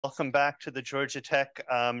Welcome back to the Georgia Tech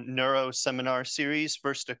Neuro Seminar Series.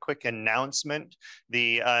 First, a quick announcement.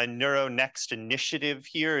 The Neuro Next initiative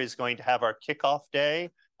here is going to have our kickoff day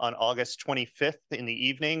on August 25th in the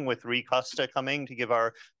evening with Ree Costa coming to give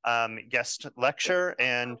our guest lecture,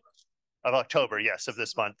 and of October, yes, of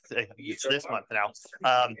this month. It's this month now.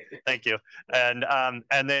 Thank you. And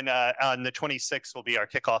then on the 26th will be our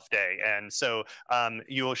kickoff day. And so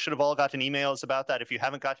you should have all gotten emails about that. If you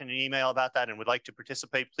haven't gotten an email about that and would like to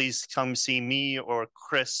participate, please come see me or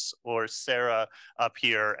Chris or Sarah up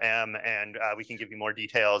here, and we can give you more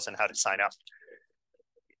details on how to sign up.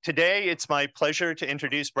 Today, it's my pleasure to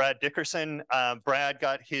introduce Brad Dickerson. Brad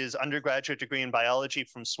got his undergraduate degree in biology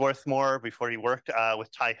from Swarthmore before he worked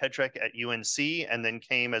with Ty Hedrick at UNC, and then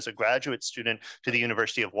came as a graduate student to the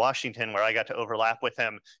University of Washington, where I got to overlap with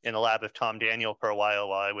him in the lab of Tom Daniel for a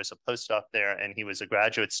while I was a postdoc there, and he was a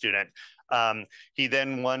graduate student. He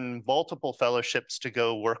then won multiple fellowships to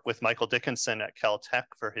go work with Michael Dickerson at Caltech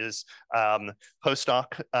for his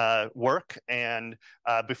postdoc work. And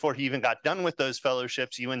before he even got done with those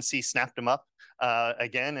fellowships, UNC snapped him up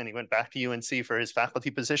again, and he went back to UNC for his faculty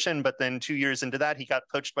position. But then 2 years into that, he got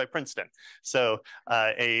poached by Princeton. So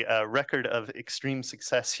a record of extreme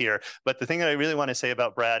success here. But the thing that I really want to say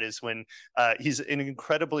about Brad is when he's an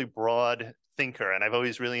incredibly broad thinker, and I've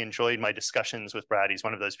always really enjoyed my discussions with Brad. He's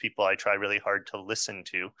one of those people I try really hard to listen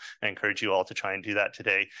to. I encourage you all to try and do that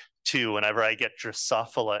today too. Whenever I get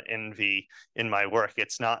Drosophila envy in my work,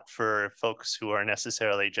 it's not for folks who are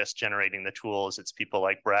necessarily just generating the tools. It's people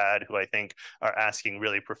like Brad who I think are asking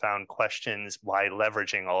really profound questions while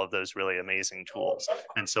leveraging all of those really amazing tools.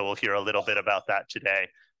 And so we'll hear a little bit about that today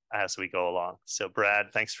as we go along. So Brad,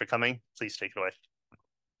 thanks for coming. Please take it away.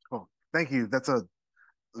 Cool. Thank you. That's a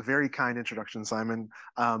very kind introduction, Simon.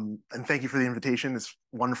 And thank you for the invitation. It's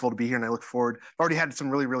wonderful to be here, and I look forward. I've already had some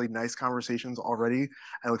really, really nice conversations already.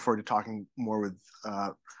 I look forward to talking more with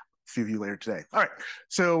a few of you later today. All right.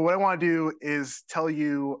 So what I want to do is tell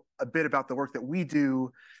you a bit about the work that we do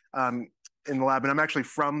in the lab. And I'm actually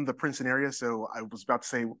from the Princeton area, so I was about to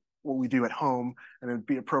say what we do at home, and it'd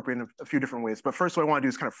be appropriate in a few different ways. But first, what I want to do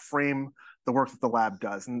is kind of frame the work that the lab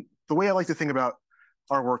does. And the way I like to think about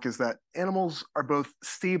our work is that animals are both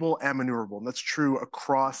stable and maneuverable. And that's true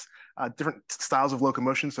across different styles of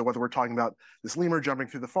locomotion. So whether we're talking about this lemur jumping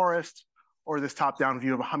through the forest or this top-down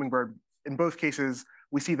view of a hummingbird, in both cases,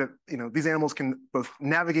 we see that these animals can both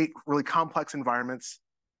navigate really complex environments,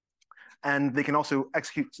 and they can also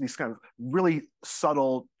execute these kind of really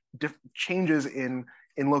subtle changes in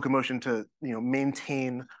locomotion to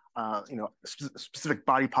maintain specific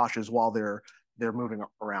body postures while they're moving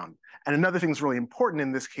around. And another thing that's really important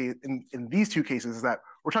in this case, in these two cases, is that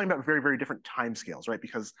we're talking about very, very different time scales, right?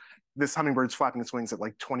 Because this hummingbird's flapping its wings at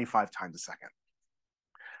like 25 times a second.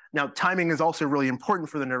 Now, timing is also really important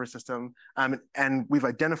for the nervous system, and we've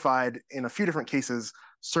identified in a few different cases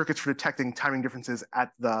circuits for detecting timing differences at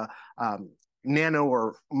the nano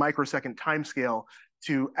or microsecond time scale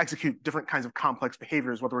to execute different kinds of complex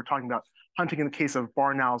behaviors, whether we're talking about hunting in the case of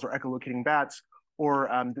barn owls or echolocating bats, or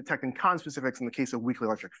detecting conspecifics in the case of weakly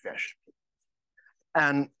electric fish.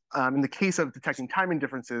 And in the case of detecting timing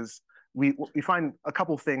differences, we find a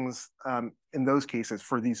couple things in those cases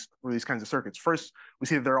for these kinds of circuits. First, we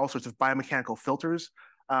see that there are all sorts of biomechanical filters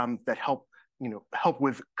that help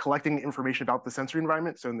with collecting information about the sensory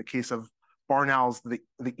environment. So in the case of barn owls, the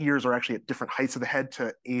ears are actually at different heights of the head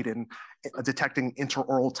to aid in detecting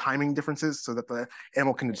interaural timing differences, so that the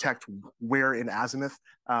animal can detect where in azimuth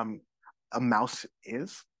a mouse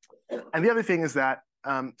is. And the other thing is that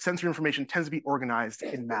sensory information tends to be organized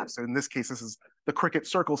in maps. So in this case, this is the cricket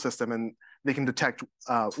circle system, and they can detect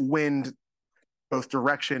wind, both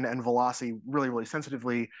direction and velocity, really, really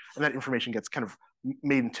sensitively. And that information gets kind of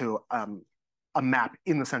made into a map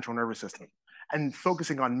in the central nervous system. And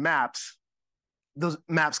focusing on maps, those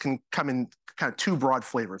maps can come in kind of two broad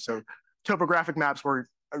flavors. So topographic maps,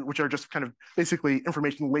 which are just kind of basically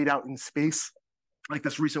information laid out in space, like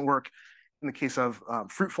this recent work in the case of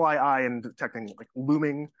fruit fly eye and detecting like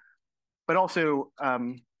looming. But also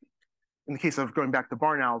in the case of going back to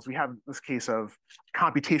barn owls, we have this case of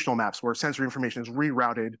computational maps where sensory information is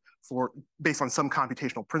rerouted based on some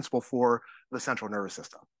computational principle for the central nervous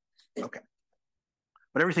system. Okay.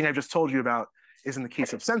 But everything I've just told you about is in the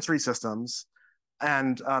case of sensory systems.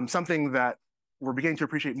 And something that we're beginning to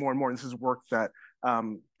appreciate more and more, and this is work that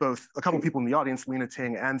both a couple of people in the audience, Lena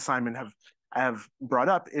Ting and Simon, have brought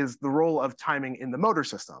up, is the role of timing in the motor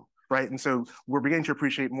system, right? And so we're beginning to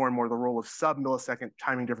appreciate more and more the role of sub-millisecond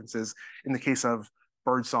timing differences in the case of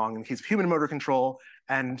birdsong, in the case of human motor control,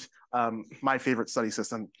 and my favorite study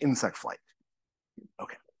system, insect flight.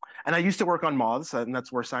 Okay. And I used to work on moths, and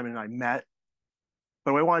that's where Simon and I met.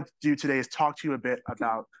 But what I wanted to do today is talk to you a bit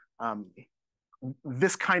about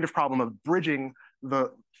this kind of problem of bridging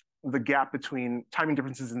the gap between timing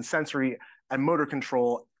differences in sensory and motor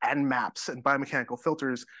control and maps and biomechanical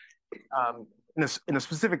filters in a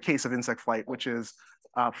specific case of insect flight, which is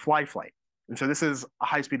fly flight. And so this is a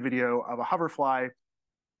high-speed video of a hoverfly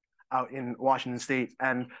out in Washington State.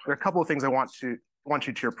 And there are a couple of things I want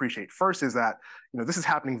you to appreciate. First is that this is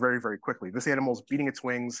happening very, very quickly. This animal is beating its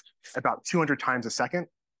wings about 200 times a second.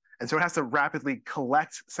 And so it has to rapidly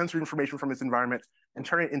collect sensory information from its environment and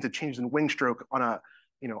turn it into changes in wing stroke on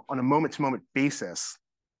a moment-to-moment basis.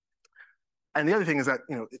 And the other thing is that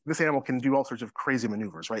this animal can do all sorts of crazy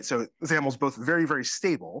maneuvers, right? So this animal is both very, very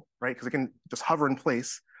stable, right? Because it can just hover in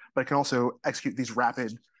place, but it can also execute these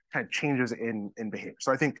rapid kind of changes in behavior.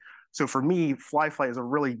 So I think, so for me, fly flight is a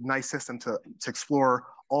really nice system to explore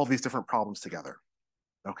all of these different problems together.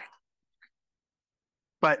 Okay.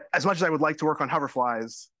 But as much as I would like to work on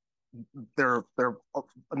hoverflies, there are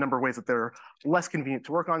a number of ways that they're less convenient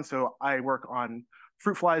to work on. So I work on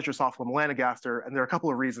fruit flies, Drosophila melanogaster, and there are a couple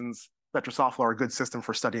of reasons that Drosophila are a good system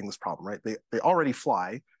for studying this problem, right? They already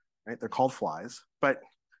fly, right? They're called flies, but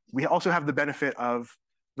we also have the benefit of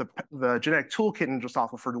the genetic toolkit in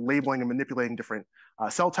Drosophila for labeling and manipulating different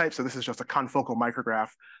cell types. So this is just a confocal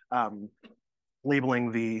micrograph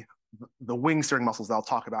labeling the wing steering muscles that I'll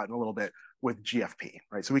talk about in a little bit with GFP,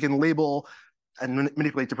 right? So we can label and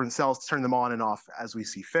manipulate different cells to turn them on and off as we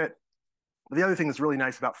see fit. But the other thing that's really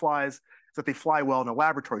nice about flies is that they fly well in a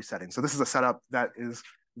laboratory setting. So this is a setup that is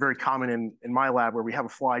very common in my lab, where we have a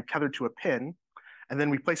fly tethered to a pin, and then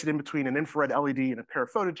we place it in between an infrared LED and a pair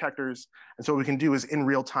of photodetectors. And so what we can do is in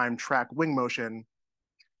real time track wing motion,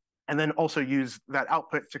 and then also use that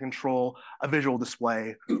output to control a visual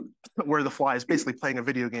display where the fly is basically playing a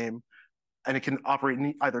video game, and it can operate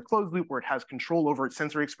in either closed loop where it has control over its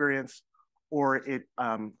sensory experience, or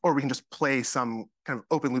we can just play some kind of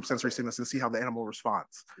open loop sensory stimulus and see how the animal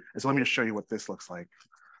responds. And so let me just show you what this looks like.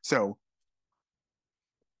 So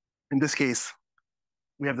in this case,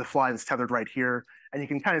 we have the fly that's tethered right here, and you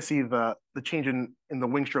can kind of see the change in the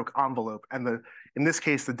wing stroke envelope. And in this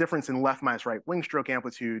case, the difference in left minus right wing stroke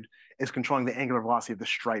amplitude is controlling the angular velocity of the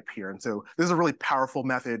stripe here. And so this is a really powerful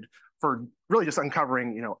method for really just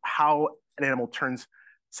uncovering, how an animal turns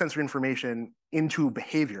sensory information into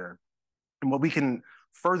behavior. And what we can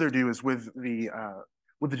further do is with the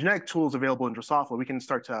genetic tools available in Drosophila, we can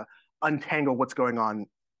start to untangle what's going on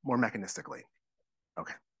more mechanistically.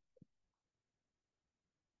 Okay.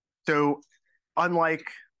 So unlike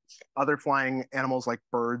other flying animals like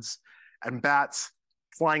birds and bats,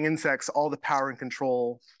 flying insects, all the power and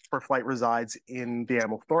control for flight resides in the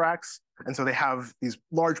animal thorax. And so they have these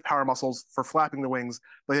large power muscles for flapping the wings,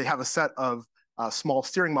 but they have a set of small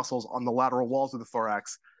steering muscles on the lateral walls of the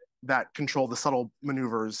thorax that control the subtle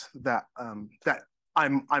maneuvers that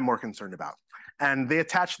I'm more concerned about. And they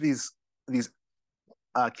attach these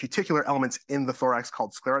cuticular elements in the thorax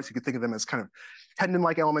called sclerites. You could think of them as kind of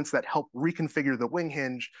tendon-like elements that help reconfigure the wing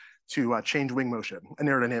hinge to change wing motion and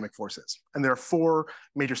aerodynamic forces. And there are four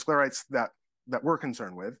major sclerites that we're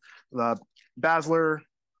concerned with: the basilar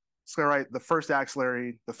sclerite, the first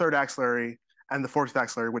axillary, the third axillary, and the fourth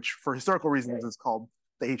axillary, which for historical reasons is called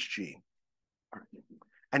the HG.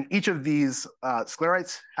 And each of these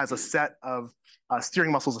sclerites has a set of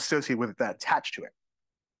steering muscles associated with it that attach to it.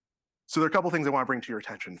 So there are a couple of things I want to bring to your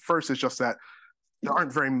attention. First is just that there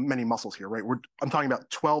aren't very many muscles here, right? I'm talking about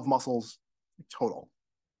 12 muscles total.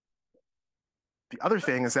 The other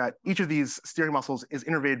thing is that each of these steering muscles is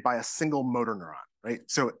innervated by a single motor neuron, right?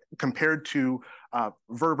 So compared to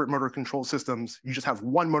vertebrate motor control systems, you just have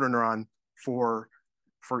one motor neuron for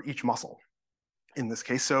each muscle in this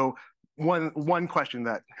case. So one question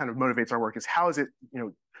that kind of motivates our work is, how is it,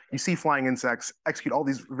 you see flying insects execute all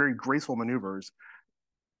these very graceful maneuvers,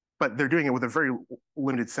 but they're doing it with a very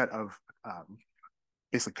limited set of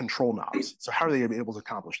basically control knobs. So how are they able to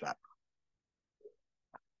accomplish that?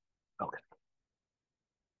 Okay.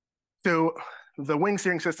 So the wing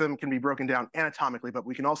steering system can be broken down anatomically, but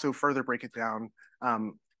we can also further break it down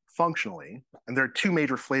functionally. And there are two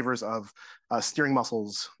major flavors of steering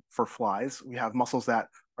muscles for flies. We have muscles that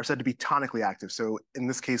are said to be tonically active. So in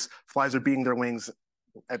this case, flies are beating their wings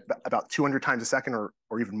at about 200 times a second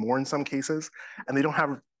or even more in some cases. And they don't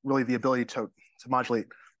have really the ability to modulate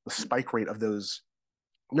the spike rate of those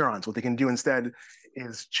neurons. What they can do instead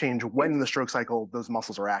is change when in the stroke cycle those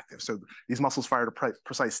muscles are active. So these muscles fire at a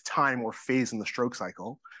precise time or phase in the stroke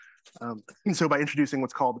cycle. And so by introducing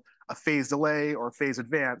what's called a phase delay or phase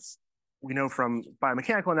advance, we know from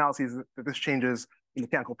biomechanical analyses that this changes the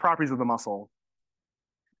mechanical properties of the muscle.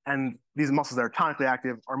 And these muscles that are tonically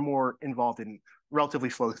active are more involved in relatively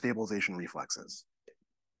slow stabilization reflexes.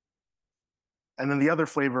 And then the other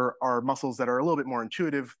flavor are muscles that are a little bit more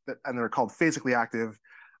intuitive, and they're called phasically active,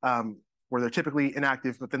 where they're typically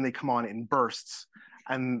inactive, but then they come on in bursts,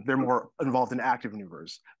 and they're more involved in active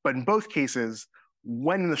maneuvers. But in both cases,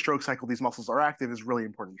 when in the stroke cycle these muscles are active is really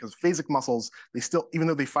important, because phasic muscles, they still, even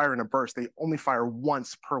though they fire in a burst, they only fire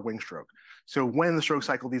once per wing stroke. So when in the stroke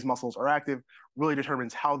cycle these muscles are active really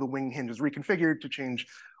determines how the wing hinge is reconfigured to change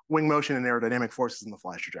wing motion and aerodynamic forces in the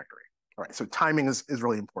fly's trajectory. All right, so timing is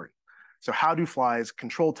really important. So how do flies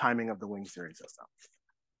control timing of the wing steering system?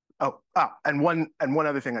 And one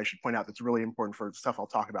other thing I should point out that's really important for stuff I'll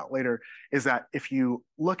talk about later is that if you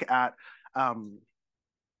look at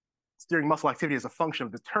steering muscle activity as a function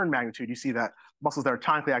of the turn magnitude, you see that muscles that are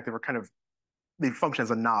tonically active are they function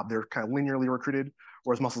as a knob. They're kind of linearly recruited,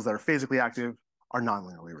 whereas muscles that are phasically active are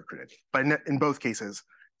non-linearly recruited. But in both cases,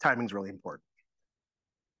 timing is really important.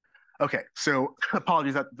 Okay, so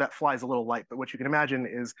apologies that flies a little light, but what you can imagine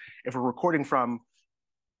is if we're recording from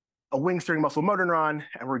a wing steering muscle motor neuron,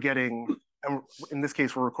 and in this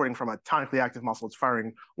case, we're recording from a tonically active muscle. It's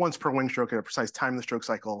firing once per wing stroke at a precise time in the stroke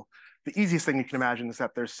cycle. The easiest thing you can imagine is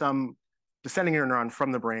that there's some descending neuron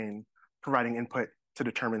from the brain providing input to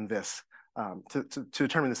determine this, to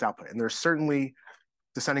determine this output. And there's certainly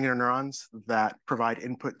descending neurons that provide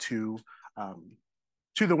input to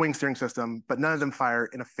the wing steering system, but none of them fire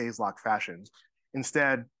in a phase lock fashion.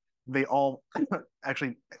 Instead, they all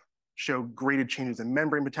actually show graded changes in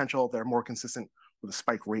membrane potential that are more consistent with a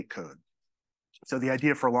spike rate code. So the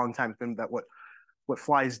idea for a long time has been that what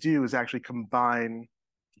flies do is actually combine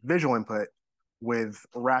visual input with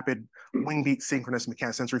rapid wing beat synchronous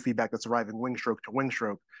mechanosensory feedback that's arriving wing stroke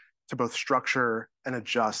to both structure and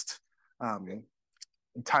adjust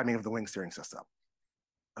timing of the wing steering system.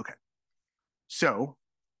 Okay, so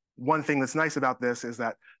one thing that's nice about this is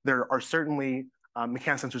that there are certainly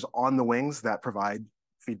mechanosensors on the wings that provide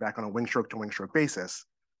feedback on a wing stroke to wing stroke basis.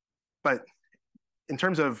 But in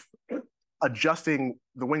terms of adjusting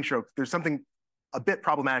the wing stroke, there's something a bit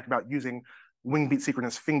problematic about using wing beat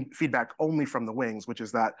synchronous feedback only from the wings, which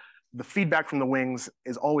is that the feedback from the wings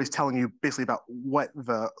is always telling you basically about what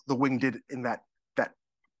the wing did in that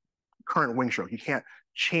current wing stroke. You can't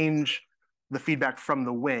change the feedback from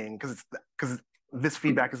the wing because this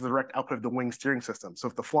feedback is the direct output of the wing steering system. So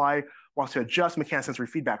if the fly wants to adjust mechanosensory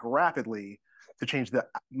feedback rapidly to change the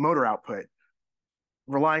motor output,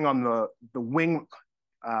 relying on the wing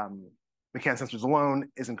mechanosensors alone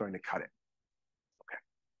isn't going to cut it. Okay,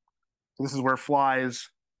 so this is where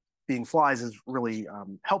being flies is really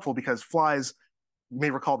helpful, because flies, you may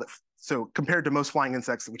recall that, so compared to most flying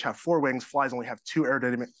insects which have 4 wings, flies only have 2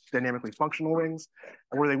 aerodynamically functional wings.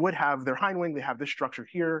 And where they would have their hind wing, they have this structure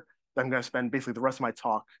here that I'm going to spend basically the rest of my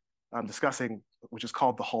talk discussing, which is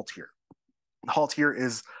called the haltere. The haltere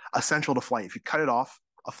is essential to flight. If you cut it off,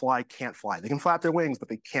 a fly can't fly. They can flap their wings, but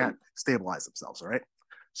they can't stabilize themselves, all right?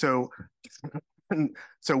 So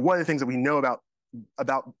one of the things that we know about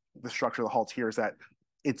the structure of the haltere is that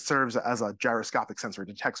it serves as a gyroscopic sensor. It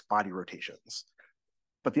detects body rotations.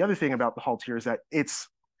 But the other thing about the haltere is that it's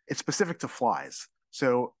specific to flies.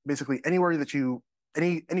 So basically anywhere that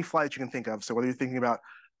any fly that you can think of, so whether you're thinking about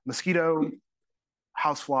mosquito,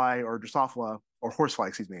 housefly, or Drosophila, or horsefly,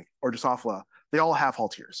 excuse me, or Drosophila, they all have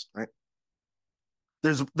halteres, right?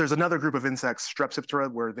 There's another group of insects,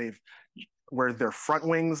 Strepsiptera, where their front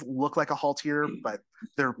wings look like a haltere, but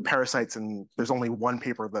they're parasites, and there's only one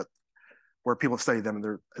paper where people have studied them,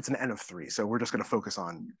 and it's an N of 3. So we're just going to focus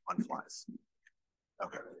on flies.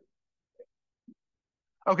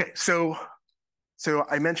 Okay, so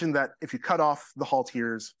I mentioned that if you cut off the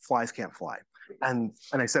halteres, flies can't fly, and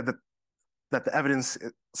I said that the evidence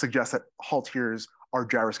suggests that halteres are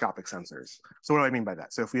gyroscopic sensors. So what do I mean by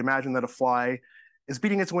that? So if we imagine that a fly is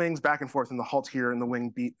beating its wings back and forth, and the haltere and the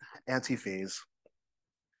wing beat anti-phase,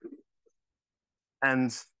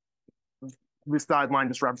 and this dotted line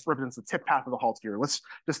just represents the tip path of the haltere. Let's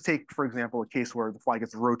just take, for example, a case where the fly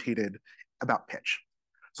gets rotated about pitch.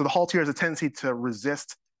 So the haltere has a tendency to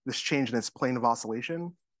resist this change in its plane of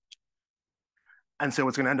oscillation. And so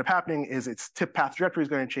what's going to end up happening is its tip path trajectory is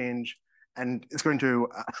going to change, and it's going to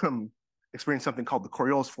experience something called the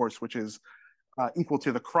Coriolis force, which is equal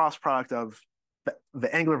to the cross product of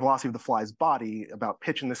the angular velocity of the fly's body, about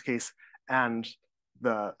pitch in this case, and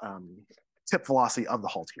the tip velocity of the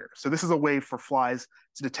haltere. So this is a way for flies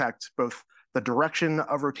to detect both the direction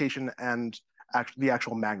of rotation and the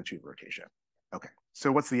actual magnitude of rotation. Okay,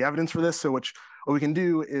 so what's the evidence for this? So what we can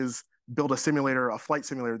do is build a simulator, a flight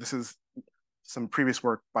simulator. This is some previous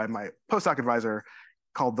work by my postdoc advisor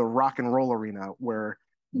called the rock and roll arena, where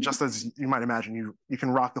just as you might imagine, you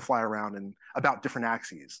can rock the fly around in about different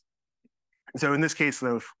axes. So in this case,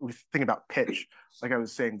 though, if we think about pitch, like I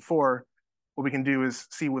was saying before, what we can do is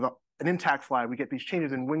see with an intact fly, we get these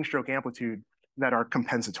changes in wing stroke amplitude that are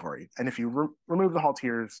compensatory. And if you remove the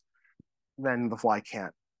halteres, then the fly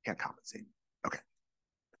can't compensate. Okay.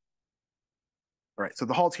 All right, so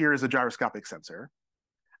the haltere is a gyroscopic sensor.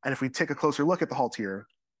 And if we take a closer look at the haltere,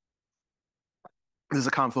 this is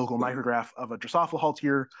a confocal micrograph of a Drosophila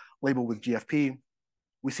haltere labeled with GFP.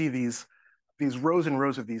 We see these rows and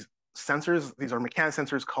rows of these sensors. These are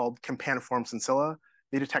mechanosensors called campaniform sensilla.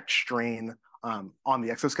 They detect strain on the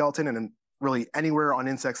exoskeleton, and then really anywhere on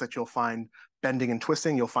insects that you'll find bending and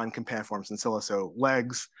twisting, you'll find campaniform sensilla. So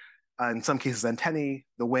legs, in some cases antennae,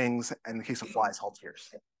 the wings, and in the case of flies, halteres.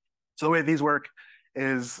 So the way these work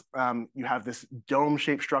is you have this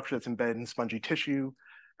dome-shaped structure that's embedded in spongy tissue.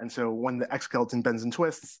 And so when the exoskeleton bends and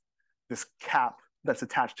twists, this cap that's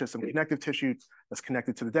attached to some connective tissue that's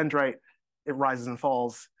connected to the dendrite, it rises and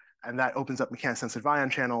falls, and that opens up mechanosensitive ion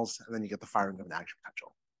channels, and then you get the firing of an action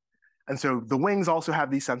potential. And so the wings also have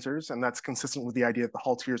these sensors, and that's consistent with the idea that the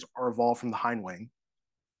halteres are evolved from the hind wing.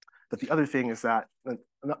 But the other thing is that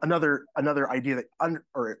another idea that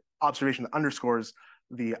or observation that underscores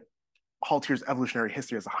the haltere's evolutionary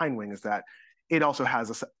history as a hind wing is that it also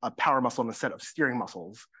has a power muscle and a set of steering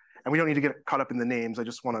muscles. And we don't need to get caught up in the names.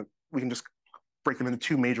 We can just break them into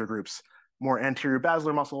two major groups: more anterior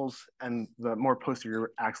basilar muscles and the more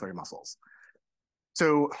posterior axillary muscles.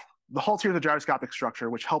 So the haltere is a gyroscopic structure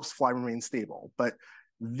which helps fly remain stable, but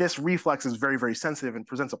this reflex is very, very sensitive and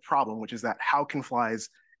presents a problem, which is that how can flies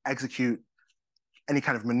execute any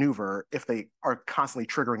kind of maneuver if they are constantly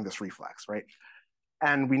triggering this reflex, right?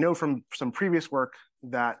 And we know from some previous work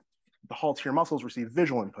that the haltere muscles receive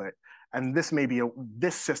visual input, and this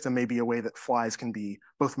system may be a way that flies can be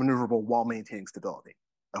both maneuverable while maintaining stability.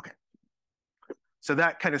 Okay, so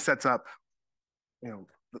that kind of sets up,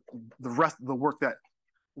 the rest of the work that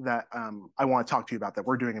I want to talk to you about that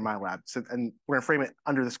we're doing in my lab. So, and we're going to frame it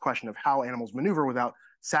under this question of how animals maneuver without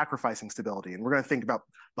sacrificing stability. And we're going to think about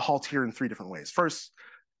the haltere in three different ways. First,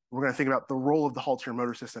 we're going to think about the role of the haltere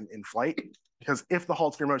motor system in flight, because if the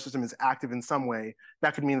haltere motor system is active in some way,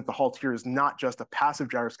 that could mean that the haltere is not just a passive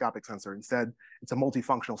gyroscopic sensor. Instead, it's a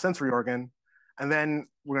multifunctional sensory organ. And then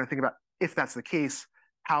we're going to think about, if that's the case,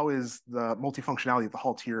 how is the multifunctionality of the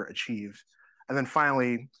haltere achieved? And then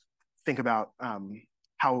finally, think about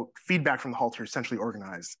how feedback from the haltere is essentially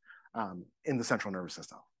organized in the central nervous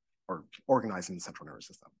system, or organized in the central nervous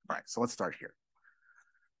system. All right, so let's start here.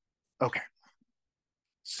 Okay.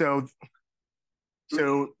 So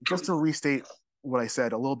just to restate what I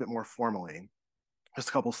said a little bit more formally, just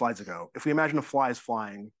a couple slides ago, if we imagine a fly is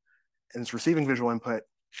flying and it's receiving visual input,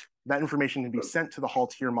 that information can be sent to the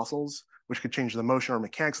haltere muscles, which could change the motion or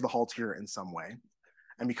mechanics of the haltere in some way.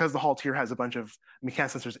 And because the haltere has a bunch of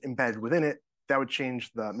mechanosensors embedded within it, that would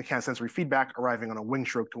change the mechanosensory feedback arriving on a wing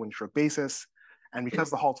stroke to wing stroke basis. And because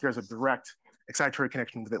the haltere has a direct excitatory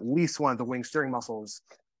connection with at least one of the wing steering muscles,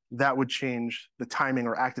 that would change the timing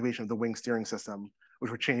or activation of the wing steering system,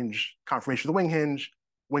 which would change conformation of the wing hinge,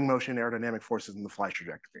 wing motion, aerodynamic forces, and the fly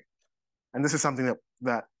trajectory. And this is something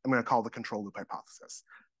that I'm going to call the control loop hypothesis.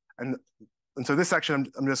 And so this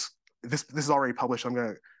section, this is already published. I'm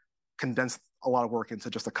going to condense a lot of work into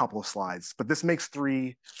just a couple of slides. But this makes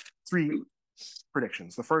three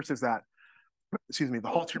predictions. The first is that, the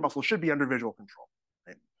haltere muscle should be under visual control.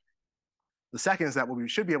 Right? The second is that what we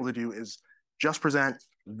should be able to do is just present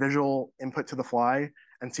visual input to the fly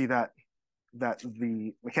and see that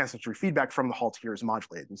the mechanosensory feedback from the haltere is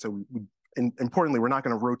modulated. And so importantly, we're not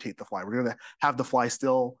going to rotate the fly. We're going to have the fly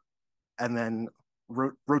still and then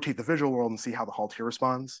rotate the visual world and see how the haltere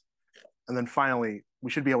responds. And then finally,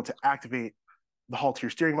 we should be able to activate the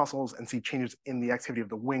haltere steering muscles and see changes in the activity of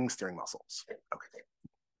the wing steering muscles. Okay.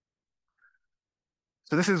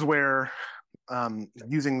 So this is where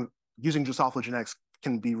using Drosophila genetics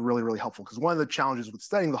can be really, really helpful, because one of the challenges with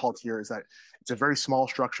studying the haltere is that it's a very small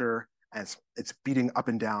structure and it's beating up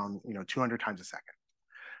and down, 200 times a second.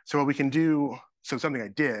 So what we can do, something I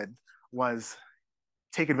did was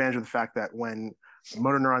take advantage of the fact that when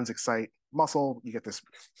motor neurons excite muscle, you get this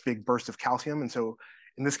big burst of calcium. And so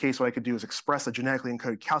in this case, what I could do is express a genetically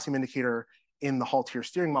encoded calcium indicator in the haltere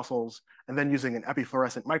steering muscles, and then using an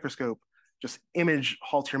epifluorescent microscope, just image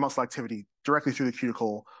haltere muscle activity directly through the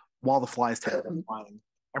cuticle while the fly is tethered and flying,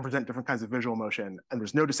 and present different kinds of visual motion. And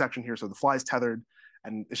there's no dissection here, so the fly is tethered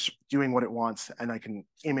and it's doing what it wants, and I can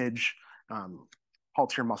image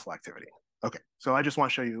haltere muscle activity. Okay, so I just want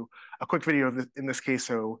to show you a quick video of this, in this case.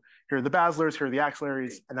 So here are the basilars, here are the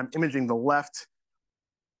axillaries, and I'm imaging the left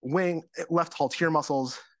left haltere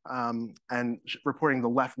muscles and reporting the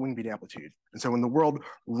left wing beat amplitude. And so when the world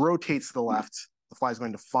rotates to the left, the fly is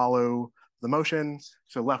going to follow the motion.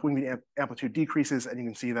 So left wing beat amplitude decreases, and you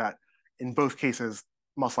can see that in both cases,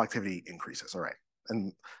 muscle activity increases. All right,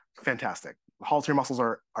 and fantastic. The haltere muscles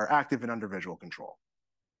are active and under visual control.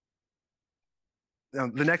 Now,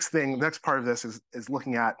 the next part of this is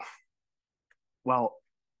looking at, well,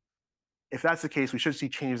 if that's the case, we should see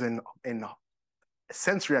changes in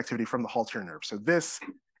sensory activity from the haltere nerve. So this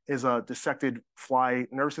is a dissected fly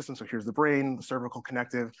nerve system. So here's the brain, the cervical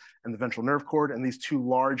connective, and the ventral nerve cord. And these two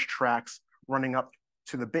large tracts running up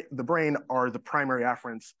to the brain are the primary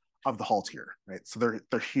afferents of the haltere, right? So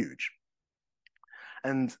they're huge.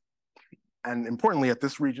 And importantly, at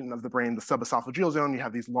this region of the brain, the subesophageal zone, you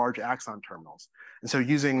have these large axon terminals. And so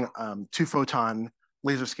using 2-photon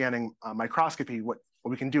laser scanning microscopy, what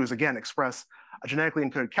we can do is, again, express a genetically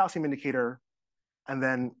encoded calcium indicator and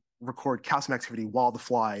then record calcium activity while the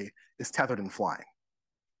fly is tethered and flying.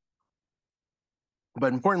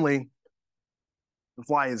 But importantly, the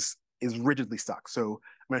fly is rigidly stuck. So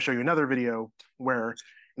I'm going to show you another video where,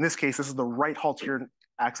 in this case, this is the right haltere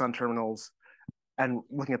axon terminals and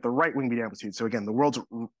looking at the right wing beat amplitude. So again, the world's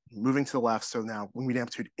moving to the left, so now wing beat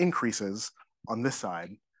amplitude increases on this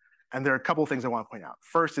side. And there are a couple of things I want to point out.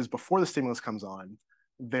 First is, before the stimulus comes on,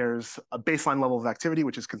 there's a baseline level of activity,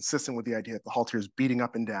 which is consistent with the idea that the haltere is beating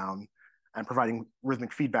up and down and providing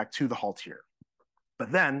rhythmic feedback to the haltere.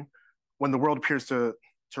 But then, when the world appears to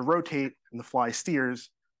rotate and the fly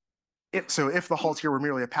steers, if the haltere were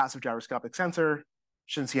merely a passive gyroscopic sensor,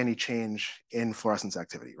 shouldn't see any change in fluorescence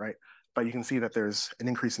activity, right? But you can see that there's an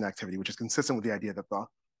increase in activity, which is consistent with the idea that the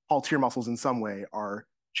haltere muscles in some way are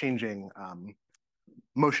changing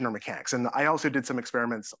motion or mechanics. And I also did some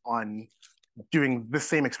experiments on doing this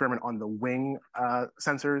same experiment on the wing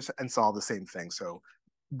sensors and saw the same thing. So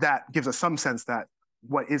that gives us some sense that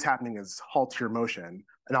what is happening is haltere motion.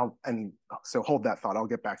 And so hold that thought. I'll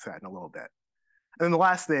get back to that in a little bit. And then the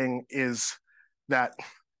last thing is that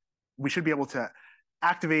we should be able to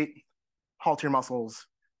activate haltere muscles,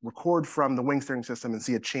 record from the wing steering system, and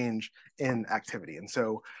see a change in activity. And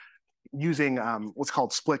so using what's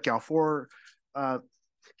called split GAL4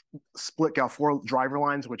 driver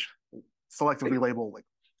lines, which selectively label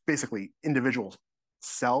basically individual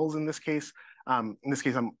cells in this case. In this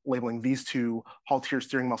case, I'm labeling these two haltere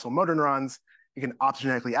steering muscle motor neurons. You can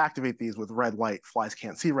optogenetically activate these with red light. Flies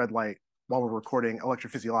can't see red light while we're recording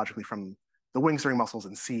electrophysiologically from the wing steering muscles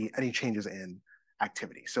and see any changes in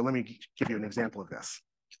activity. So let me give you an example of this.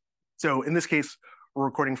 So in this case, we're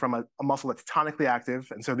recording from a muscle that's tonically active.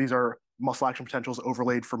 And so these are muscle action potentials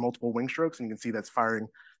overlaid for multiple wing strokes. And you can see that's firing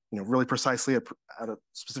really precisely at a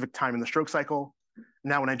specific time in the stroke cycle.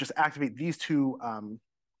 Now, when I just activate these two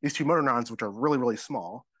motor neurons, which are really, really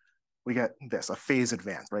small, we get this, a phase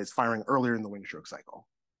advance, right? It's firing earlier in the wing stroke cycle.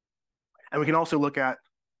 And we can also look at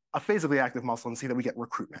a phasically active muscle and see that we get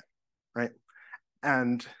recruitment, right?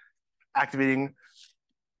 And activating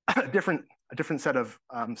a different set of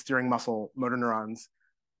steering muscle motor neurons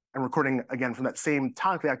and recording, again, from that same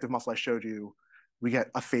tonically active muscle I showed you, we get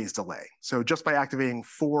a phase delay. So just by activating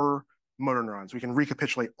 4 motor neurons, we can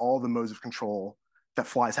recapitulate all the modes of control that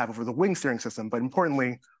flies have over the wing steering system. But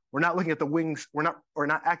importantly, we're not looking at the wings, we're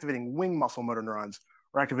not activating wing muscle motor neurons,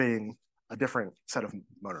 we're activating a different set of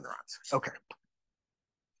motor neurons. Okay.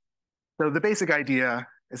 So the basic idea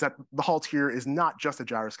is that the haltere is not just a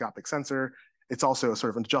gyroscopic sensor, it's also a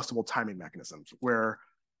sort of adjustable timing mechanism where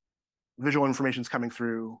visual information is coming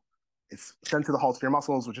through, it's sent to the haltere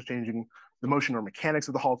muscles, which is changing the motion or mechanics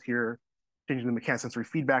of the haltere, changing the mechanosensory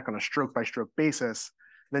feedback on a stroke-by-stroke basis,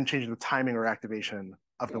 then changing the timing or activation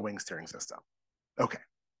of the wing steering system. Okay.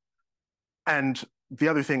 And the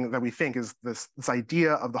other thing that we think is this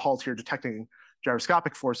idea of the haltere detecting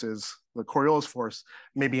gyroscopic forces, the Coriolis force,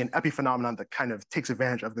 may be an epiphenomenon that kind of takes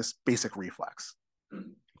advantage of this basic reflex.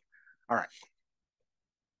 All right.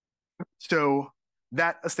 So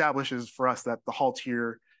that establishes for us that the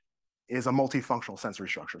haltere is a multifunctional sensory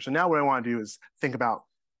structure. So now what I want to do is think about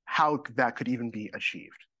how that could even be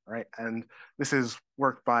achieved, right? And this is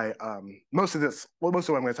work by, most of what I'm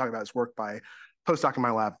going to talk about is work by postdoc in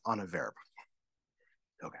my lab on a verb.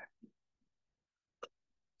 Okay.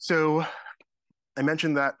 So I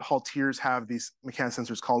mentioned that halteres have these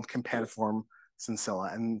mechanosensors called campaniform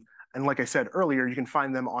sensilla. And like I said earlier, you can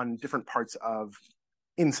find them on different parts of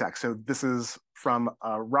insects. So this is from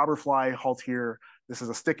a robber fly haltere, this is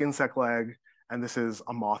a stick insect leg, and this is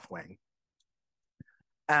a moth wing.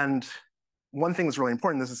 And one thing that's really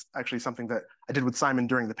important, this is actually something that I did with Simon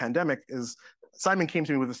during the pandemic, is Simon came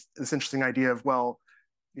to me with this interesting idea of, well,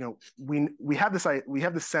 we have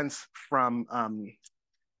this sense from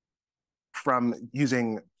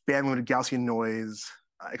using band-limited Gaussian noise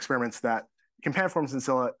experiments that campaniform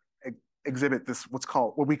cincilla exhibit this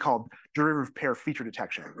what we call derivative pair feature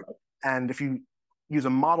detection. And if you use a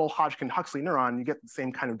model Hodgkin-Huxley neuron, you get the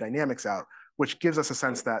same kind of dynamics out, which gives us a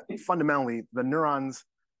sense that fundamentally the neurons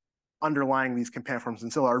underlying these campaniform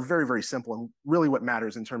cincilla are very, very simple. And really what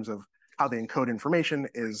matters in terms of how they encode information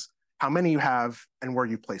is how many you have and where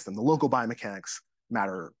you place them. The local biomechanics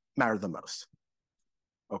matter the most.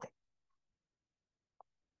 Okay.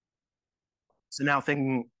 So now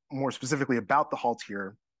thinking more specifically about the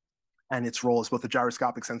haltier and its role as both a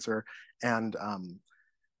gyroscopic sensor and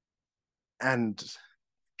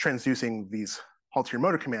transducing these haltier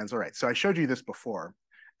motor commands. All right, so I showed you this before,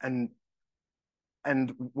 and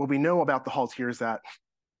what we know about the haltier is that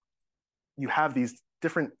you have these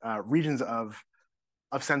different regions of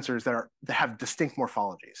sensors that have distinct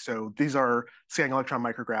morphology. So these are scanning electron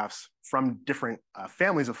micrographs from different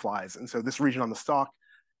families of flies, and so this region on the stalk,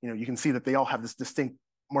 you can see that they all have this distinct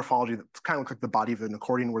morphology that kind of looks like the body of an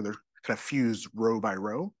accordion, where they're kind of fused row by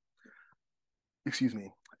row. Excuse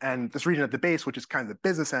me. And this region at the base, which is kind of the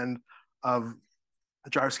business end of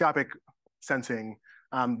gyroscopic sensing,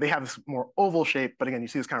 they have this more oval shape, but again, you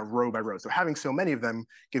see this kind of row by row. So having so many of them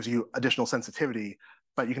gives you additional sensitivity,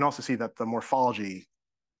 but you can also see that the morphology,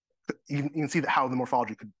 you can see that how the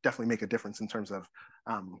morphology could definitely make a difference in terms of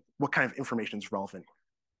what kind of information is relevant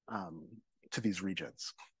to these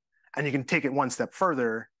regions. And you can take it one step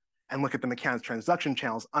further and look at the mechanics transduction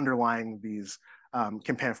channels underlying these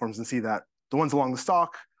campaniforms and see that the ones along the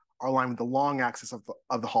stalk are aligned with the long axis of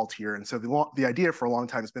the haltier. And so the idea for a long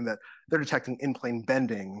time has been that they're detecting in-plane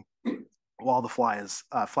bending while the fly is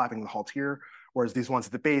flapping the haltier, whereas these ones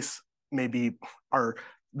at the base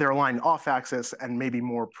they're aligned off axis and maybe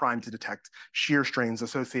more primed to detect shear strains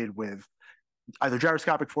associated with either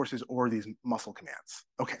gyroscopic forces or these muscle commands.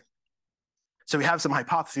 Okay. So we have some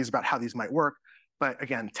hypotheses about how these might work, but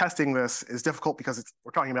again, testing this is difficult because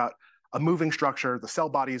we're talking about a moving structure. The cell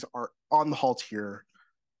bodies are on the haltier,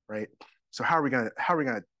 right? So how are we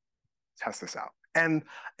gonna test this out? And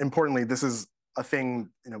importantly, this is a thing,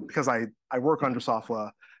 because I work on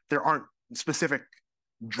Drosophila, there aren't specific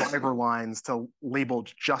driver lines to label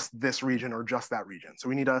just this region or just that region. So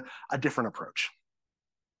we need a different approach.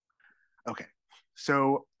 Okay,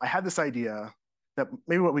 so I had this idea that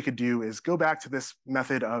maybe what we could do is go back to this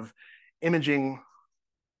method of imaging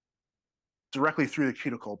directly through the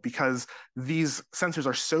cuticle, because these sensors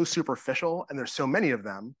are so superficial and there's so many of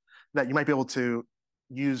them that you might be able to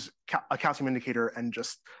use a calcium indicator and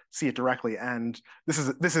just see it directly. And this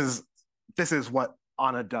is what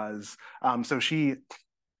Anna does. So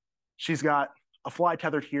she's got a fly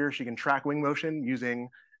tethered here. She can track wing motion using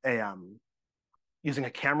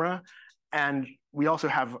a camera, and we also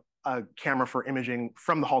have a camera for imaging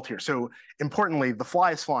from the haltier. So importantly, the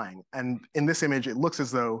fly is flying, and in this image, it looks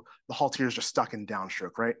as though the haltier is just stuck in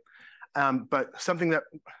downstroke, right? But something that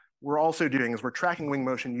we're also doing is we're tracking wing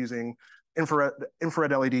motion using infrared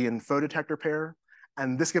LED and photodetector pair,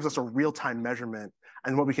 and this gives us a real-time measurement.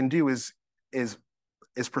 And what we can do is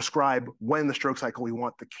prescribe when the stroke cycle we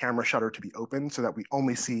want the camera shutter to be open, so that we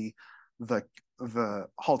only see the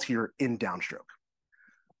haltier in downstroke.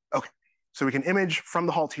 Okay. So we can image from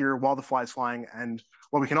the haltier while the fly is flying. And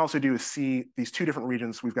what we can also do is see these two different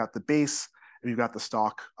regions. We've got the base and we've got the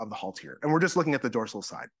stalk of the haltier. And we're just looking at the dorsal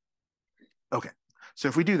side. Okay, so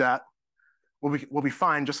if we do that, what we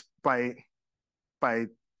find just by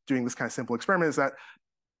doing this kind of simple experiment is that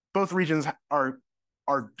both regions are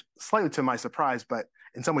slightly to my surprise, but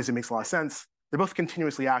in some ways it makes a lot of sense. They're both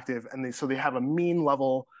continuously active, and so they have a mean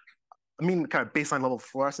kind of baseline level of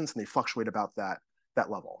fluorescence, and they fluctuate about that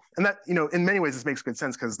level. And that, in many ways, this makes good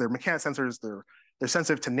sense because they're mechanic sensors, they're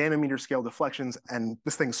sensitive to nanometer scale deflections, and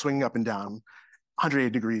this thing's swinging up and down 180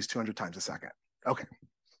 degrees, 200 times a second. Okay.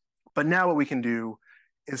 But now what we can do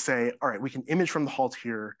is say, all right, we can image from the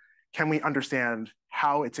haltier. Can we understand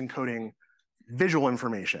how it's encoding visual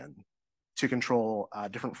information to control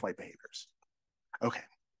different flight behaviors? Okay.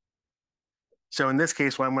 So in this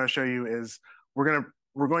case, what I'm going to show you is we're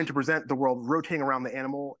going to present the world rotating around the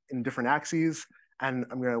animal in different axes. And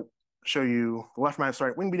I'm going to show you the left minus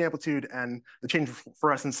right wing beat amplitude and the change of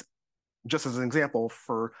fluorescence just as an example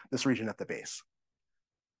for this region at the base.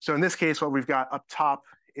 So in this case, what we've got up top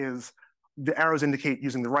is the arrows indicate,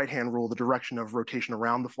 using the right-hand rule, the direction of rotation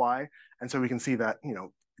around the fly. And so we can see that,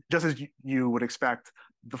 just as you would expect,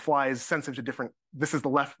 the fly is sensitive to different, this is the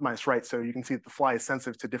left minus right. So you can see that the fly is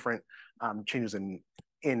sensitive to different changes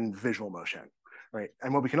in visual motion, right?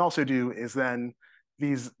 And what we can also do is then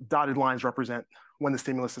these dotted lines represent when the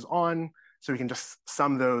stimulus is on, so we can just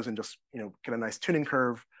sum those and just get a nice tuning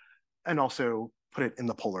curve, and also put it in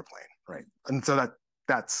the polar plane, right? And so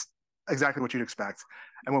that's exactly what you'd expect.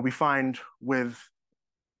 And what we find with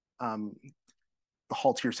the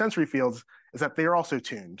Hall-Tier sensory fields is that they are also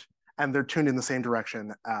tuned, and they're tuned in the same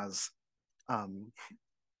direction as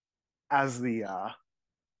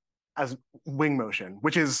wing motion,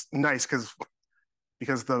 which is nice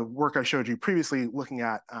because the work I showed you previously looking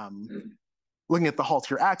at the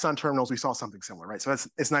Hall-Tier axon terminals, we saw something similar, right? So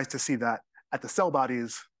it's nice to see that at the cell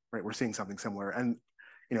bodies, right, we're seeing something similar. And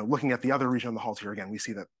looking at the other region of the Hall-Tier again, we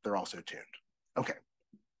see that they're also tuned. Okay,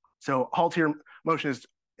 so Hall-Tier motion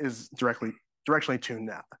is directionally tuned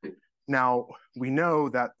now. Now we know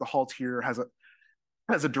that the Hall-Tier has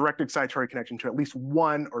a direct excitatory connection to at least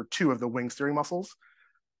one or two of the wing steering muscles.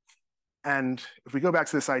 And if we go back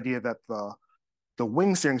to this idea that the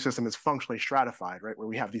wing steering system is functionally stratified, right, where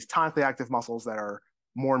we have these tonically active muscles that are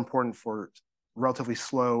more important for relatively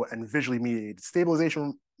slow and visually mediated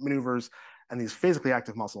stabilization maneuvers, and these physically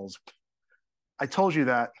active muscles, I told you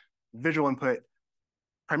that visual input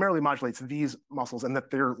primarily modulates these muscles and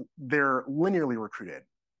that they're linearly recruited.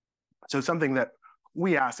 So something that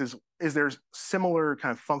we asked is there similar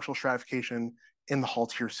kind of functional stratification in the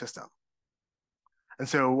Hall-Tier system? And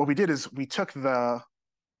so what we did is we took the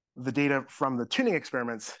data from the tuning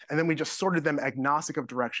experiments, and then we just sorted them agnostic of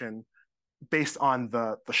direction based on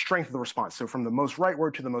the strength of the response. So from the most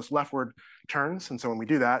rightward to the most leftward turns. And so when we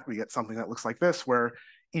do that, we get something that looks like this, where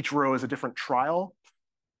each row is a different trial,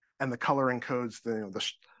 and the color encodes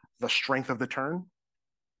the strength of the turn.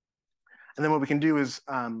 And then what we can do is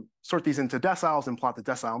sort these into deciles and plot the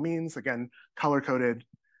decile means, again, color-coded,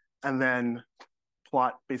 and then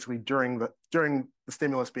plot basically during the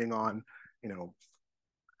stimulus being on,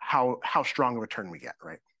 how strong of a turn we get,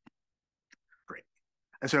 right? Great.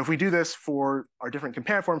 And so if we do this for our different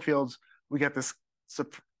companiform fields, we get this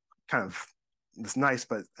kind of this nice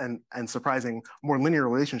but and surprising more linear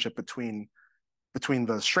relationship between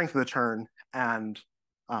the strength of the turn and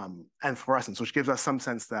fluorescence, which gives us some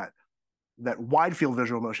sense that wide field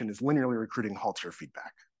visual motion is linearly recruiting Hall-Tier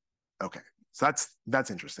feedback. Okay, so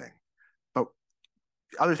that's interesting. But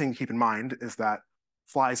the other thing to keep in mind is that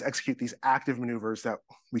flies execute these active maneuvers that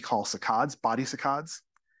we call saccades, body saccades.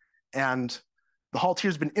 And the Hall-Tier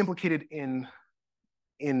has been implicated in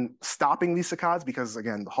stopping these saccades because,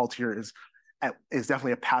 again, the Hall-Tier is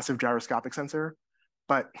definitely a passive gyroscopic sensor,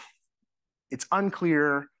 but it's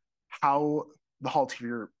unclear how the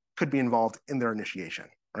Hall-Tier could be involved in their initiation,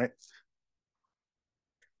 right?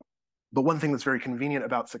 But one thing that's very convenient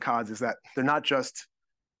about saccades is that they're not just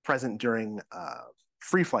present during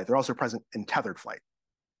free flight, they're also present in tethered flight.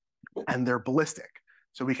 And they're ballistic.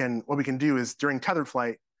 So what we can do is during tethered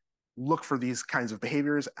flight, look for these kinds of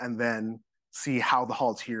behaviors and then see how the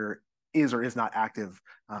Hall-Tier is or is not active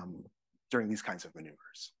during these kinds of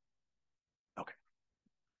maneuvers. Okay.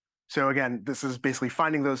 So again, this is basically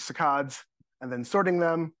finding those saccades and then sorting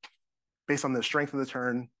them based on the strength of the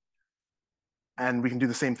turn. And we can do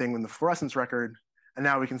the same thing with the fluorescence record. And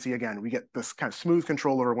now we can see, again, we get this kind of smooth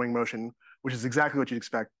control over wing motion, which is exactly what you'd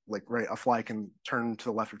expect, like, right, a fly can turn to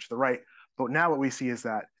the left or to the right. But now what we see is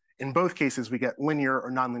that in both cases, we get linear or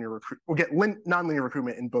nonlinear nonlinear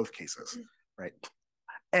recruitment in both cases, right?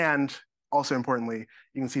 And also importantly,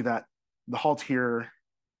 you can see that the Hall-Tier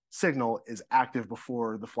signal is active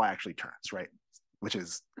before the fly actually turns, right? Which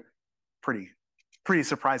is pretty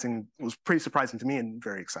surprising. It was pretty surprising to me and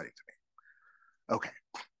very exciting to me. Okay,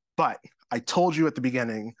 but I told you at the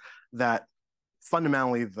beginning that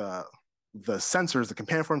fundamentally the sensors, the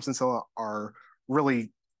companiform sensilla, are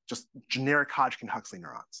really just generic Hodgkin-Huxley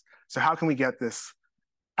neurons. So how can we get this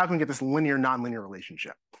linear nonlinear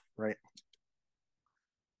relationship, right?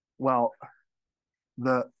 Well,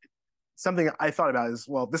 something I thought about is,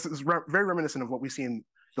 well, this is very reminiscent of what we see in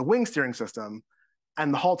the wing steering system,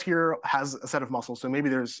 and the Hall-Tier has a set of muscles, so maybe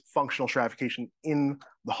there's functional stratification in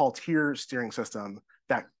the Hall-Tier steering system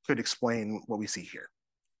that could explain what we see here.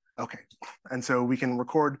 Okay, and so we can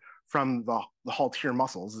record from the Hall-Tier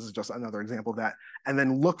muscles. This is just another example of that, and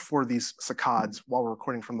then look for these saccades while we're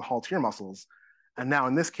recording from the Hall-Tier muscles. And now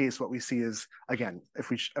in this case, what we see is, again, if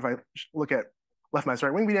I look at left minus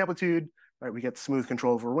right wing beat amplitude, right, we get smooth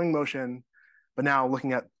control over wing motion. But now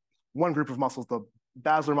looking at one group of muscles, the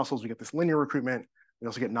basilar muscles, we get this linear recruitment. We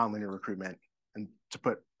also get nonlinear recruitment. And to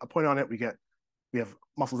put a point on it, we have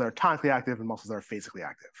muscles that are tonically active and muscles that are phasically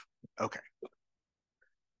active. Okay.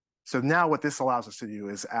 So now what this allows us to do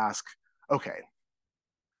is ask, okay,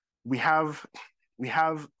 we have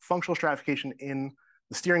functional stratification in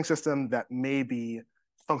the steering system that may be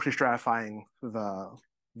functionally stratifying the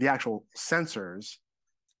the actual sensors.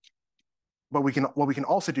 But what we can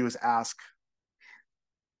also do is ask,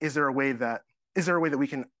 is there a way that we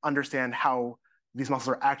can understand how these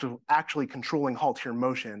muscles are actually controlling haltear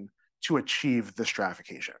motion to achieve the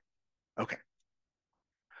stratification? Okay.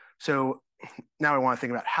 So now I want to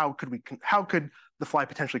think about how could the fly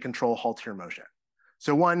potentially control haltear motion?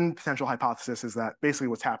 So one potential hypothesis is that basically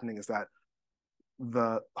what's happening is that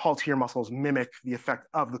the haltear muscles mimic the effect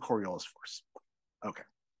of the Coriolis force. Okay.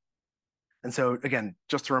 And so again,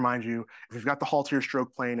 just to remind you, if we've got the haltear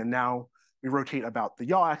stroke plane and now we rotate about the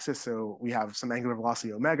yaw axis, so we have some angular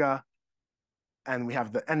velocity omega, and we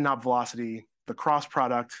have the end knob velocity, the cross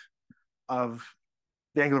product of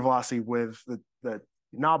the angular velocity with the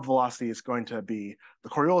knob velocity is going to be the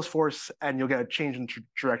Coriolis force, and you'll get a change in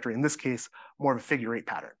trajectory, in this case, more of a figure-8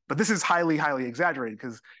 pattern. But this is highly, highly exaggerated,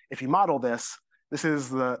 because if you model this, this is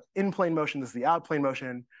the in-plane motion, this is the out-plane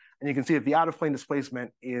motion, and you can see that the out-of-plane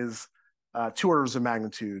displacement is 2 orders of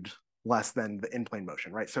magnitude less than the in-plane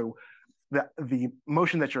motion, right? So the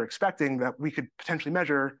motion that you're expecting that we could potentially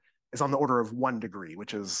measure is on the order of 1 degree,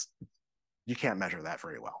 which is, you can't measure that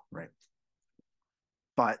very well, right?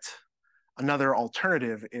 But another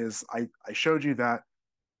alternative is I showed you that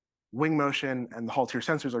wing motion and the haltear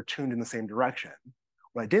sensors are tuned in the same direction.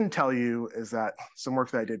 What I didn't tell you is that some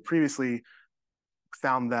work that I did previously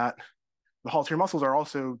found that the haltear muscles are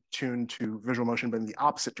also tuned to visual motion, but in the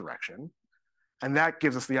opposite direction. And that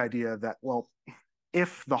gives us the idea that, well,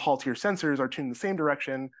 if the haltear sensors are tuned in the same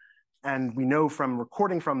direction, and we know from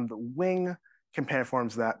recording from the wing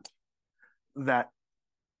companiforms that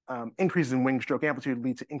increases in wing stroke amplitude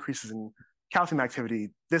lead to increases in calcium activity,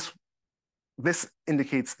 this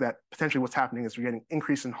indicates that potentially what's happening is we're getting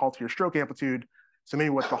increase in haltear stroke amplitude. So maybe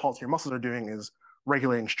what the haltear muscles are doing is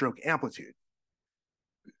regulating stroke amplitude.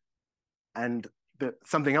 And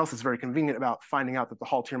something else that's very convenient about finding out that the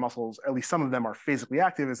haltear muscles, at least some of them, are physically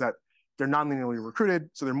active, is that they're non-linearly recruited,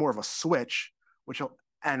 so they're more of a switch. What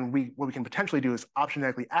we can potentially do is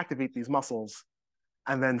optionally activate these muscles,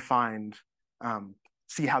 and then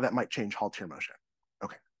see how that might change haltear motion.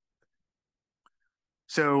 Okay.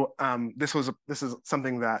 So this is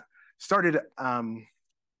something that started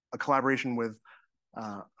a collaboration with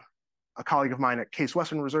a colleague of mine at Case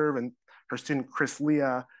Western Reserve, and her student Chris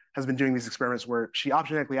Leah has been doing these experiments where she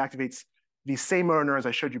optionally activates these same motor neurons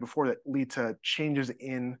I showed you before that lead to changes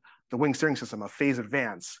in the wing steering system, a phase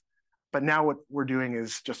advance. But now what we're doing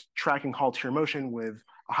is just tracking haltear motion with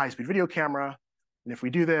a high-speed video camera. And if we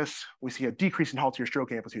do this, we see a decrease in haltear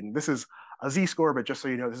stroke amplitude. And this is a z-score, but just so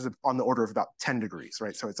you know, this is on the order of about 10 degrees,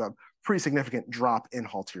 right? So it's a pretty significant drop in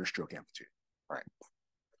haltear stroke amplitude. All right.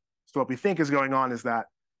 So what we think is going on is that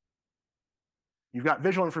you've got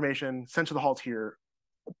visual information sent to the haltear.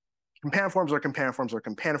 Companiforms are companiforms are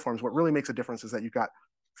companiforms. What really makes a difference is that you've got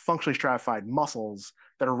functionally stratified muscles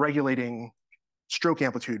that are regulating stroke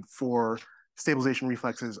amplitude for stabilization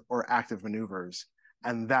reflexes or active maneuvers.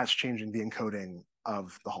 And that's changing the encoding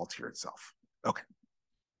of the haltear itself. Okay.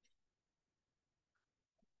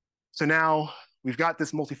 So now we've got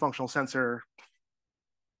this multifunctional sensor,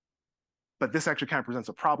 but this actually kind of presents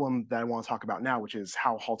a problem that I want to talk about now, which is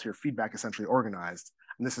how haltear feedback is essentially organized.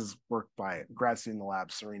 And this is work by a grad student in the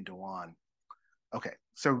lab, Serene Dewan. Okay,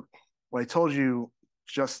 so what I told you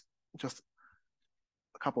just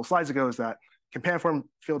a couple of slides ago is that companiform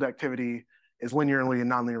field activity is linearly and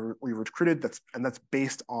non-linearly recruited. That's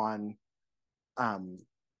based on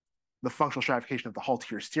the functional stratification of the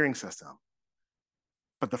haltear steering system.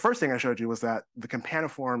 But the first thing I showed you was that the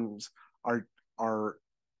companiforms are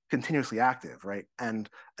continuously active, right? And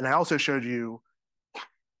I also showed you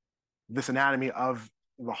this anatomy of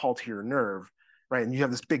the haltear nerve, right? And you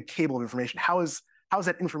have this big cable of information. How is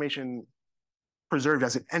that information preserved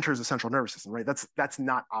as it enters the central nervous system, right? That's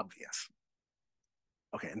not obvious.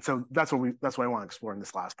 Okay, and so that's what I want to explore in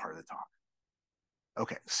this last part of the talk.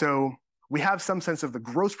 Okay, so we have some sense of the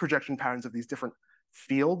gross projection patterns of these different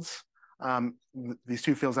fields, these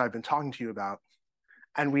two fields I've been talking to you about.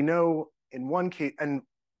 And we know in one case, and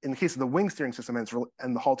in the case of the wing steering system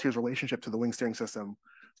and the haltear's relationship to the wing steering system,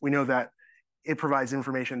 we know that it provides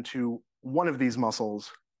information to one of these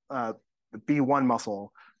muscles, the B1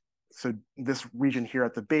 muscle. So this region here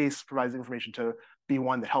at the base provides information to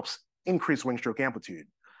B1 that helps increase wing stroke amplitude.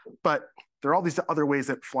 But there are all these other ways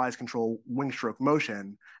that flies control wing stroke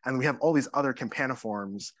motion, and we have all these other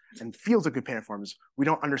companiforms and fields of companiforms. We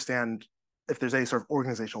don't understand if there's any sort of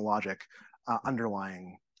organizational logic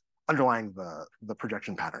underlying the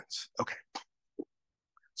projection patterns. Okay.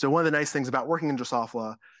 So one of the nice things about working in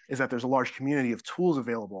Drosophila is that there's a large community of tools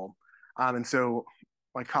available. And so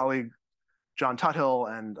my colleague, John Tuthill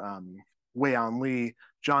and Wei-An Lee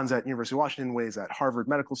John's at University of Washington, Wei's at Harvard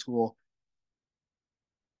Medical School.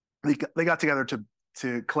 They got together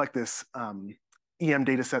to collect this EM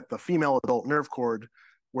data set, the female adult nerve cord,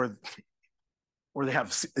 where they have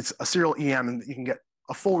it's a serial EM, and you can get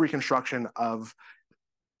a full reconstruction of,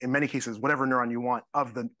 in many cases, whatever neuron you want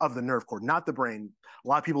of the nerve cord, not the brain. A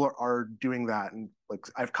lot of people are doing that, and like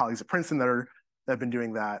I have colleagues at Princeton that have been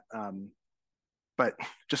doing that. But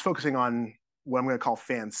just focusing on what I'm going to call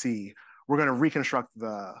FAN-C, we're going to reconstruct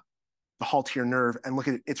the haltear nerve and look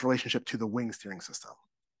at its relationship to the wing steering system.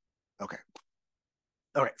 Okay.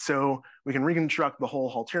 All right, so we can reconstruct the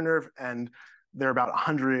whole haltear nerve, and there are about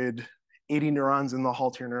 180 neurons in the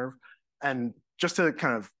haltear nerve. And just to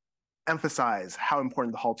kind of emphasize how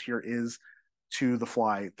important the haltear is to the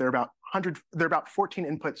fly, there are about 14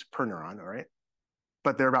 inputs per neuron, all right?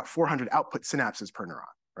 But there are about 400 output synapses per neuron,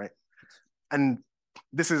 right? And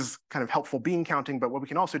this is kind of helpful bean counting, but what we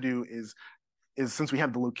can also do is since we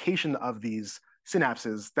have the location of these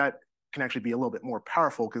synapses, that can actually be a little bit more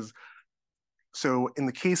powerful, because so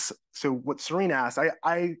what Serena asked,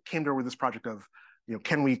 I came to her with this project of,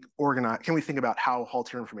 can we think about how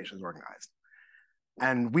haltear information is organized?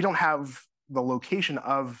 And we don't have the location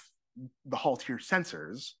of the haltear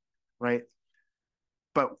sensors, right?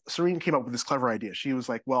 But Serena came up with this clever idea. She was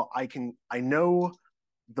like, well, I know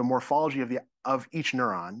the morphology of each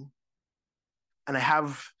neuron, and I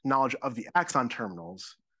have knowledge of the axon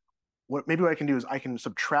terminals. What I can do is I can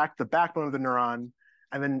subtract the backbone of the neuron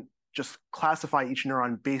and then just classify each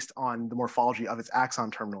neuron based on the morphology of its axon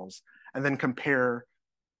terminals, and then compare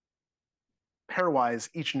pairwise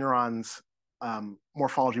each neuron's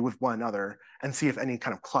morphology with one another and see if any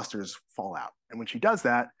kind of clusters fall out. And when she does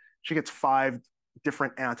that, she gets 5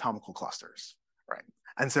 different anatomical clusters, right?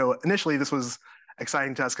 And so initially this was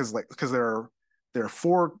exciting to us because there are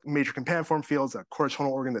 4 major companiform fields, a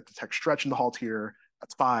chorotonal organ that detects stretch in the haltear.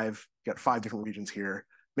 That's 5. You got 5 different regions here.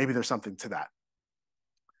 Maybe there's something to that.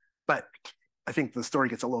 But I think the story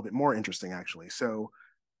gets a little bit more interesting, actually. So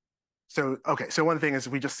one thing is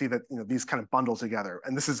we just see that these kind of bundle together,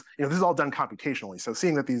 and this is all done computationally. So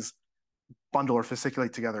seeing that these bundle or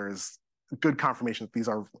fasciculate together is good confirmation that these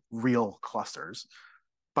are real clusters.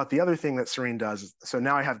 But the other thing that Serene does is, so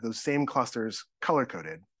now I have those same clusters color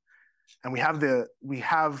coded, and we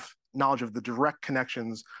have knowledge of the direct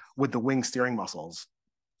connections with the wing steering muscles.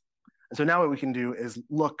 And so now what we can do is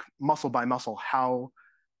look muscle by muscle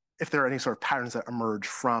if there are any sort of patterns that emerge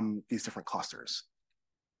from these different clusters.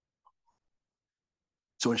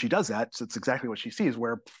 So when she does that, so it's exactly what she sees,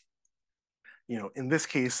 where, in this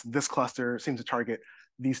case, this cluster seems to target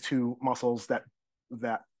these 2 muscles that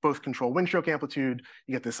both control wing stroke amplitude.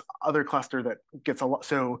 You get this other cluster that gets a lot.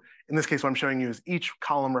 So in this case, what I'm showing you is each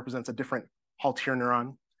column represents a different haltear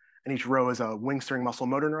neuron, and each row is a wing steering muscle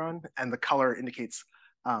motor neuron, and the color indicates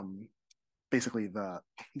basically the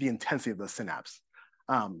intensity of the synapse,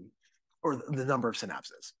 or the number of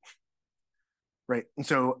synapses. Right. And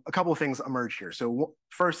so a couple of things emerge here. So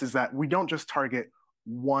first is that we don't just target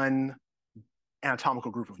one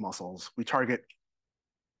anatomical group of muscles. We target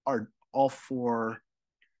all 4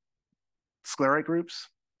 sclerite groups,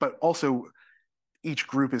 but also each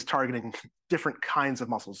group is targeting different kinds of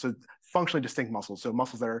muscles. So functionally distinct muscles. So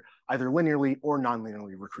muscles that are either linearly or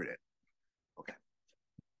non-linearly recruited. Okay.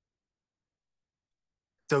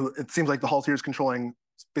 So it seems like the haltear is controlling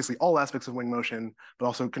basically all aspects of wing motion, but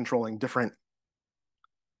also controlling different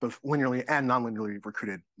both linearly and non-linearly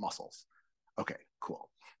recruited muscles. Okay, cool.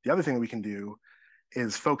 The other thing that we can do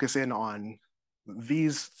is focus in on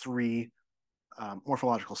these 3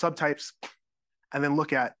 morphological subtypes, and then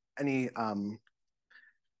look at any,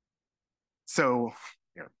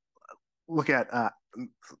 look at,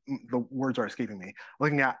 the words are escaping me,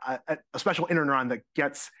 looking at a special interneuron that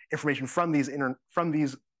gets information from these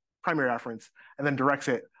primary afferents and then directs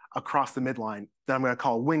it across the midline that I'm going to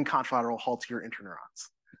call wing contralateral haltear interneurons.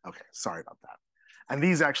 Okay, sorry about that. And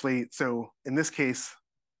these actually, so in this case,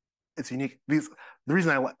 it's unique. The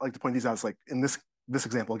reason I like to point these out is, like, in this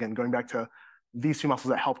example, again, going back to these 2 muscles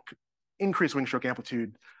that help increase wing stroke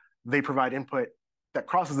amplitude, they provide input that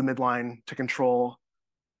crosses the midline to control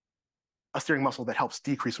a steering muscle that helps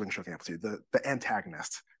decrease wing stroke amplitude, the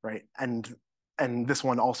antagonist, right? And this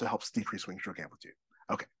one also helps decrease wing stroke amplitude.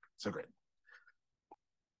 Okay, so great.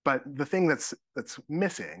 But the thing that's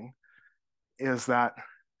missing is that,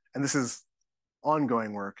 and this is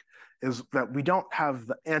ongoing work, is that we don't have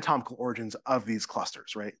the anatomical origins of these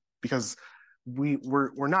clusters, right? Because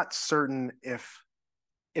we're not certain if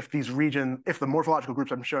the morphological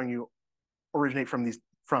groups I'm showing you originate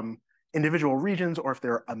from individual regions, or if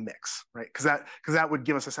they're a mix, right? Because that would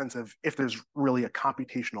give us a sense of if there's really a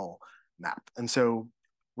computational map. And so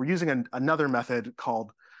we're using another method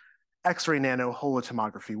called X-ray nano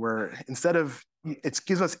holotomography, where instead of it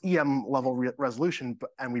gives us EM level resolution,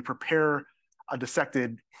 and we prepare a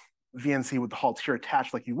dissected VNC with the haltier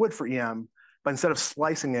attached like you would for EM, but instead of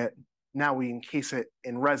slicing it, now we encase it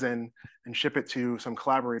in resin and ship it to some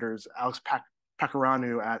collaborators, Alex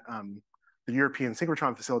Pecoranu at the European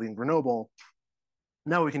Synchrotron facility in Grenoble.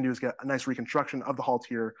 Now what we can do is get a nice reconstruction of the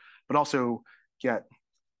haltier, but also get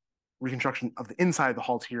reconstruction of the inside of the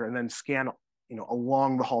haltier and then scan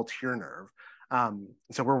along the haltier nerve.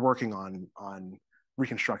 So we're working on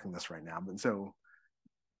reconstructing this right now.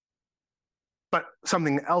 But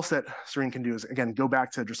something else that Serene can do is, again, go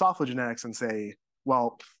back to Drosophila genetics and say,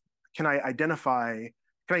 well, can I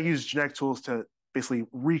use genetic tools to basically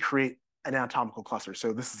recreate an anatomical cluster?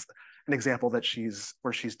 So this is an example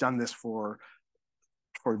where she's done this for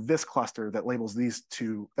this cluster that labels these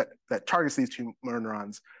two, that targets these two motor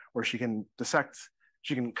neurons, where she can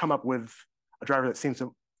come up with a driver that seems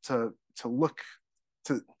to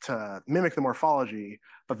mimic the morphology.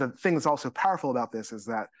 But the thing that's also powerful about this is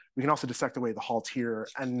that we can also dissect away the haltier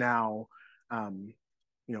and now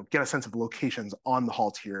get a sense of locations on the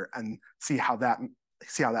haltier and see how that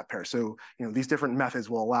pairs. So these different methods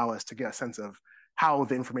will allow us to get a sense of how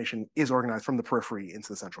the information is organized from the periphery into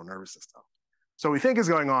the central nervous system. So what we think is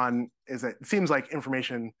going on is that it seems like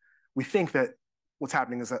we think that what's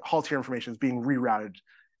happening is that haltier information is being rerouted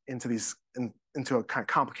into a kind of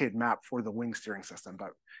complicated map for the wing steering system,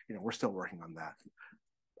 but we're still working on that.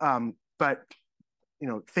 But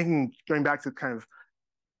going back to kind of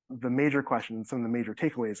the major questions, some of the major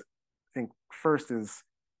takeaways, I think first is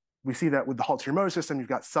we see that with the haltier motor system, you've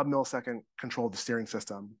got sub-millisecond control of the steering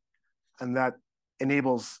system, and that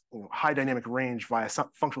enables high dynamic range via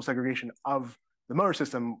functional segregation of the motor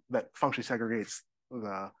system that functionally segregates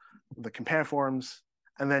the companiforms.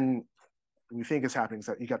 And then what we think is happening is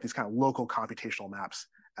that you got these kind of local computational maps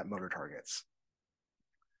at motor targets.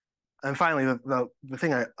 And finally, the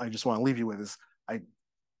thing I just want to leave you with is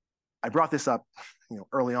I brought this up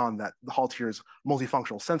early on, that the haltier is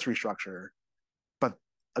multifunctional sensory structure. But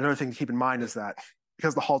another thing to keep in mind is that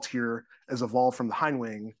because the haltier has evolved from the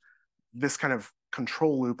hindwing, this kind of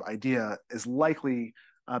control loop idea is likely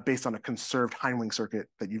based on a conserved hindwing circuit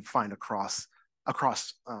that you find across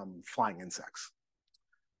flying insects.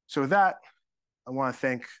 So with that, I want to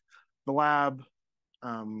thank the lab,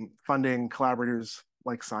 funding collaborators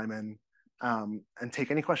like Simon, and take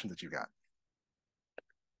any questions that you got.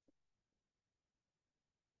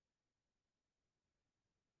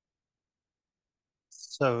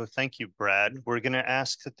 So thank you, Brad. We're going to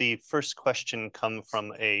ask that the first question come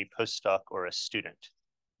from a postdoc or a student.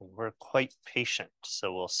 We're quite patient,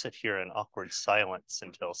 so we'll sit here in awkward silence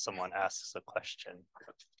until someone asks a question.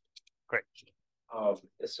 Great.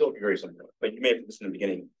 It's still curious, but you may have listened in the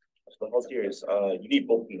beginning. So the haltier is you need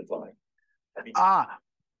both of them to fly.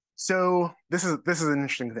 So this is an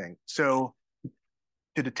interesting thing. So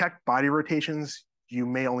to detect body rotations, you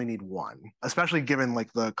may only need one, especially given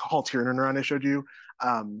like the haltier interneuron I showed you.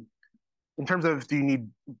 In terms of do you need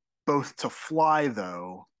both to fly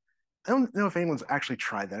though, I don't know if anyone's actually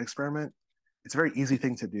tried that experiment. It's a very easy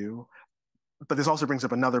thing to do, but this also brings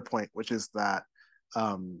up another point, which is that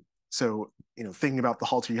thinking about the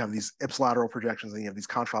haltier, you have these ipsilateral projections and you have these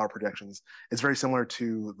contralateral projections. It's very similar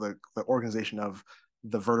to the organization of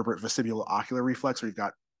the vertebrate vestibulo-ocular reflex, where you've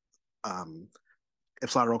got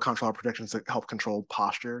ipsilateral contralateral projections that help control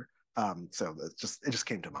posture. So it just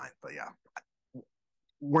came to mind, but yeah,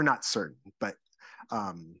 we're not certain, but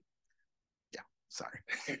yeah, sorry.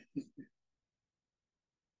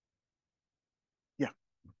 Yeah.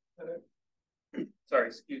 Sorry,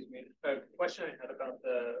 excuse me. A question I had about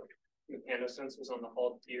the mechanosensors on the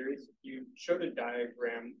haltiers. You showed a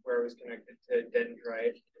diagram where it was connected to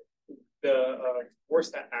dendrite. The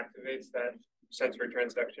force that activates that sensory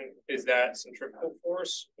transduction, is that centrifugal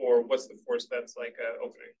force, or what's the force that's like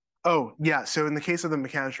opening? Oh yeah, so in the case of the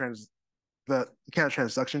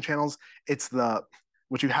mechanotransduction channels, it's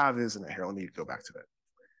what you have is, and here, let me go back to it.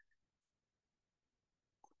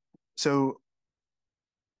 So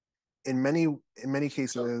in many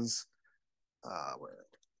cases,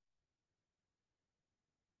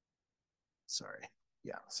 sorry,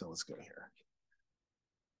 yeah, so let's go here.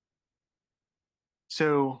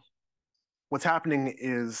 So what's happening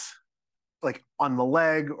is, like on the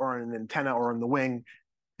leg or on an antenna or on the wing,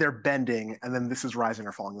 they're bending, and then this is rising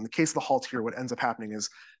or falling. In the case of the haltier, what ends up happening is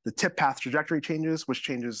the tip path trajectory changes, which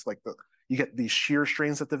changes you get these shear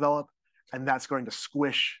strains that develop, and that's going to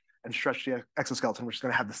squish and stretch the exoskeleton, which is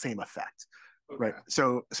going to have the same effect, okay. Right?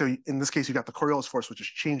 So in this case, you got the Coriolis force, which is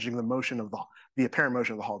changing the motion of the apparent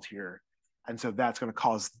motion of the haltier, And so that's going to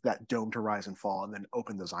cause that dome to rise and fall and then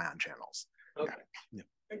open those ion channels. Okay. Yeah.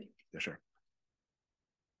 Yeah, sure.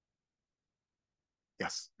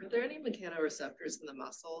 Yes. Are there any mechanoreceptors in the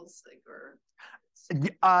muscles, like, or?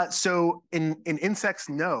 So in insects,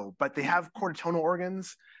 no, but they have corticonal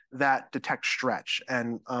organs that detect stretch.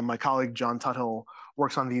 And my colleague John Tuthill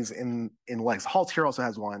works on these in legs. Haltier also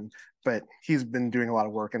has one, but he's been doing a lot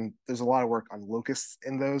of work, and there's a lot of work on locusts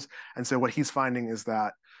in those. And so what he's finding is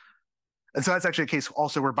that, and so that's actually a case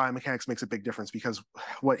also where biomechanics makes a big difference, because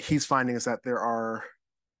what he's finding is that there are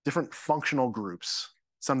different functional groups,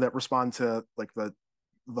 some that respond to like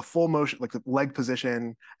the full motion, like the leg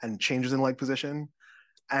position and changes in leg position.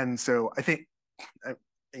 And so I think,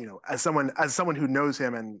 you know, as someone who knows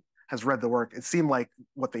him and has read the work, it seemed like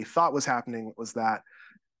what they thought was happening was that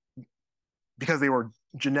because they were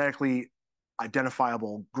genetically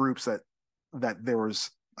identifiable groups, that there was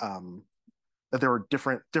that there were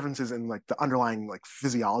differences in like the underlying like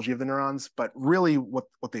physiology of the neurons. But really what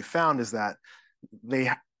they found is that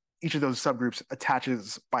each of those subgroups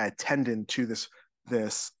attaches by a tendon to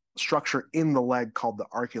this structure in the leg called the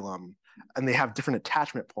arculum, and they have different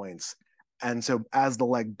attachment points. And so as the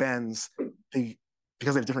leg bends, because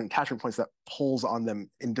they have different attachment points, that pulls on them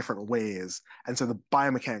in different ways. And so the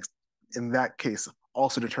biomechanics in that case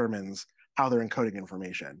also determines how they're encoding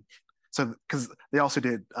information. So because they also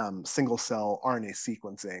did single cell RNA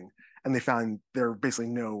sequencing, and they found there are basically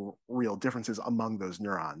no real differences among those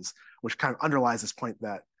neurons, which kind of underlies this point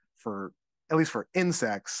that at least for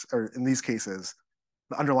insects, or in these cases,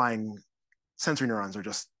 the underlying sensory neurons are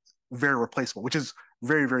just very replaceable, which is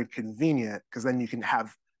very, very convenient, because then you can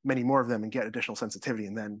have many more of them and get additional sensitivity.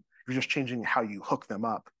 And then if you're just changing how you hook them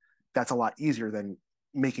up, that's a lot easier than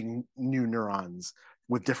making new neurons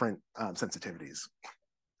with different sensitivities.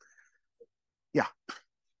 Yeah.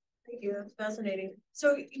 Thank you. That's fascinating.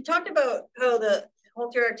 So you talked about how the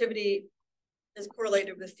Haltier activity is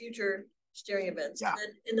correlated with future steering events. Yeah.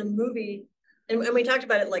 And in the movie, and we talked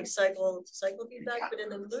about it like cycle to cycle feedback, yeah. But in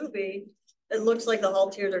the movie, it looks like the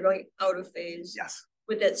Haltiers are going out of phase. Yes.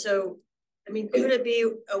 With it. So, I mean, could it be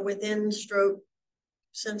a within stroke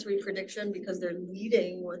sensory prediction because they're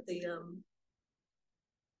leading what the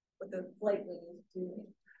flight wing is doing?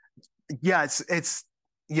 Yeah, it's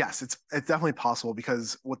definitely possible,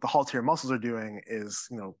 because what the Haltier muscles are doing is,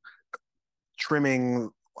 you know, trimming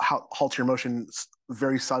Haltier motion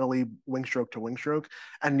very subtly, wing stroke to wing stroke.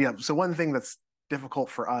 And yeah, so one thing that's difficult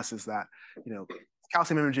for us is that, you know,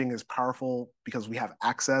 calcium imaging is powerful because we have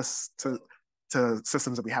access to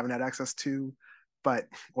systems that we haven't had access to. But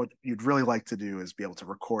what you'd really like to do is be able to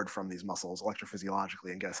record from these muscles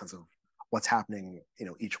electrophysiologically and get a sense of what's happening, you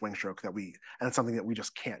know, each wing stroke and it's something that we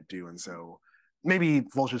just can't do. And so maybe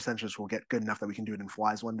voltage sensors will get good enough that we can do it in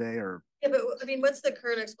flies one day. Or yeah, but I mean, what's the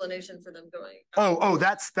current explanation for them going?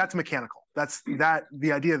 That's mechanical.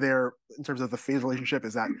 The idea there in terms of the phase relationship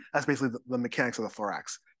is that's basically the mechanics of the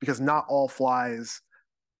thorax, because not all flies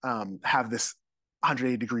have this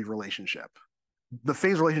 180-degree relationship. The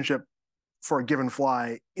phase relationship for a given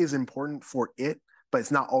fly is important for it, but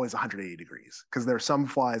it's not always 180 degrees, because there are some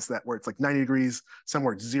flies where it's like 90 degrees, some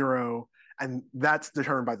where it's 0, and that's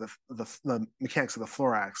determined by the mechanics of the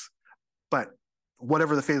thorax. But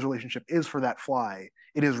whatever the phase relationship is for that fly,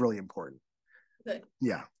 it is really important. Okay.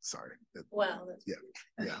 Yeah, sorry. Wow.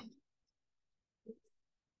 Yeah.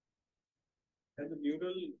 And the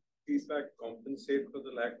neural feedback compensate for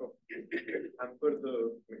the lack of hamper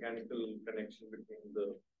the mechanical connection between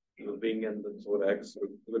the wing and the thorax?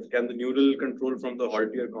 But can the neural control from the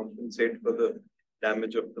Haltier compensate for the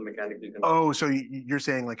damage of the mechanical connection? Oh, so you're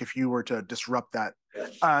saying like if you were to disrupt that?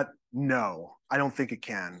 Yeah. No, I don't think it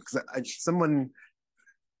can, because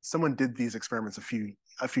someone did these experiments a few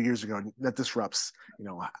years ago that disrupts, you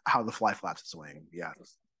know, how the fly flaps its wing. Yeah.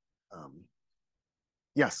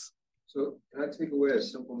 Yes. So can I take away a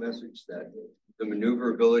simple message that the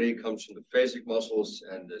maneuverability comes from the phasic muscles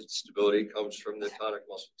and the stability comes from the tonic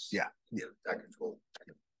muscles? Yeah. That control.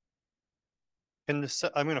 And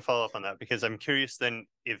I'm going to follow up on that, because I'm curious then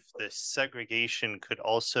if the segregation could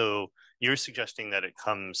also, you're suggesting that it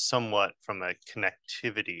comes somewhat from a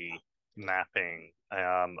connectivity mapping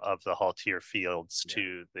of the Haltier fields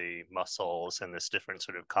to the muscles and this different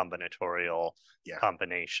sort of combinatorial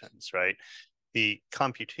combinations, right?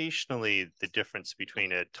 Computationally, the difference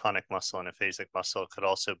between a tonic muscle and a phasic muscle could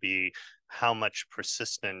also be how much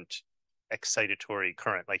persistent excitatory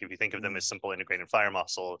current, like if you think of them as simple integrated fire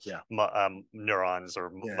muscle neurons or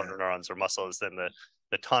motor neurons or muscles, then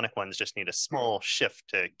the tonic ones just need a small shift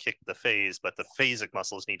to kick the phase, but the phasic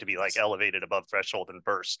muscles need to be like elevated above threshold and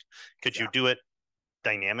burst. Could you do it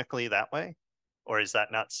dynamically that way? Or is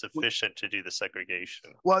that not sufficient to do the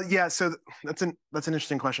segregation? Well, yeah, so that's an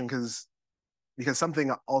interesting question because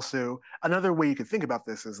something also, another way you could think about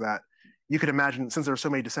this is that you could imagine, since there are so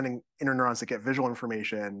many descending interneurons that get visual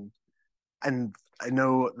information, and I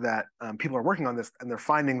know that people are working on this and they're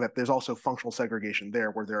finding that there's also functional segregation there,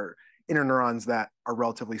 where there are interneurons that are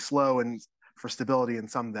relatively slow and for stability and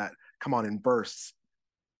some that come on in bursts.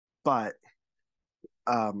 But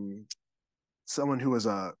someone who was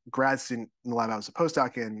a grad student in the lab I was a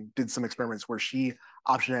postdoc in did some experiments where she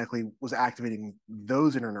optionality was activating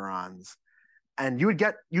those interneurons, and you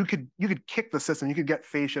could kick the system, you could get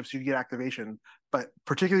phase shifts, you could get activation, but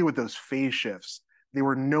particularly with those phase shifts, they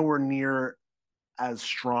were nowhere near as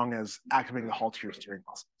strong as activating the haltear steering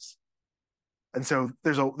muscles. And so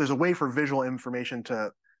there's a way for visual information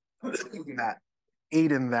to that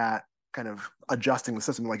aid in that kind of adjusting the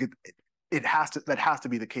system. Like it has to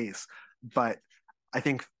be the case. But I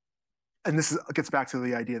think, and gets back to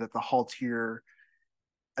the idea that the haltear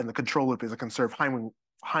and the control loop is a conserved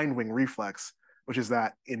hind wing reflex, which is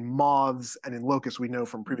that in moths and in locusts, we know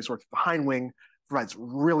from previous work that the hind wing provides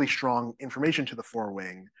really strong information to the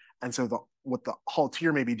forewing. And so what the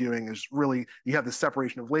haltear may be doing is really, you have the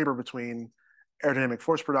separation of labor between aerodynamic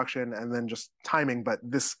force production and then just timing, but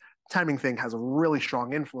this timing thing has a really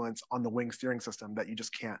strong influence on the wing steering system that you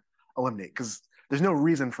just can't eliminate, because there's no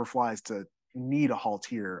reason for flies to need a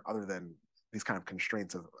haltear other than these kind of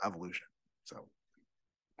constraints of evolution. So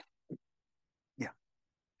yeah.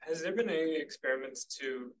 Has there been any experiments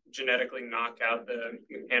to genetically knock out the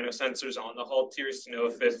mechanosensors on the haltears to know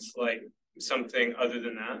if it's like something other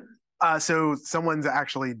than that? So someone's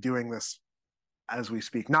actually doing this as we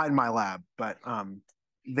speak, not in my lab, but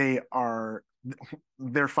they're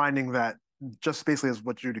finding that just basically as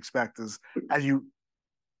what you'd expect is, as you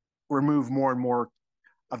remove more and more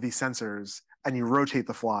of these sensors and you rotate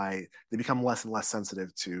the fly, they become less and less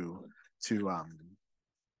sensitive to the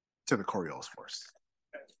Coriolis force.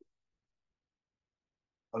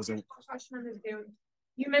 Question on the Zoom.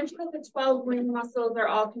 You mentioned that the 12 wing muscles are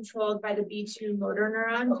all controlled by the B2 motor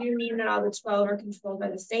neuron. Do you mean that all the 12 are controlled by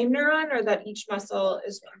the same neuron, or that each muscle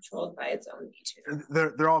is controlled by its own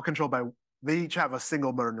B2? They're all controlled by, they each have a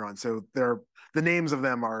single motor neuron. So the names of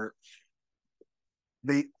them are,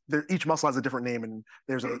 each muscle has a different name, and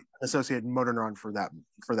there's an associated motor neuron for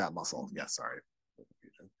that muscle. Yes, sorry.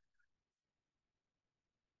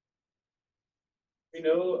 We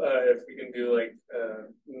know if we can do like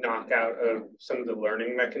knockout of some of the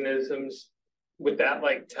learning mechanisms, would that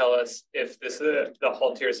like tell us if the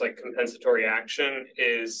haltear's like compensatory action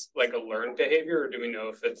is like a learned behavior, or do we know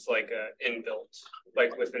if it's like a inbuilt,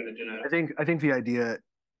 like within the genetics? I think the idea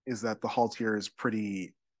is that the haltear is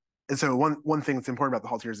pretty. And so one thing that's important about the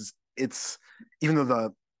haltears is it's, even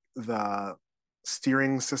though the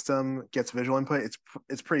steering system gets visual input,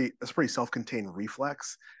 it's pretty self-contained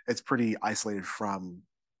reflex. It's pretty isolated from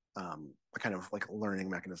the kind of like learning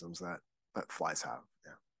mechanisms that flies have.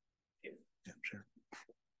 Yeah, sure.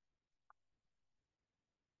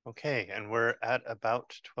 Okay, and we're at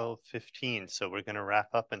about 12:15, so we're going to wrap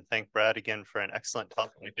up and thank Brad again for an excellent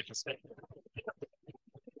talk.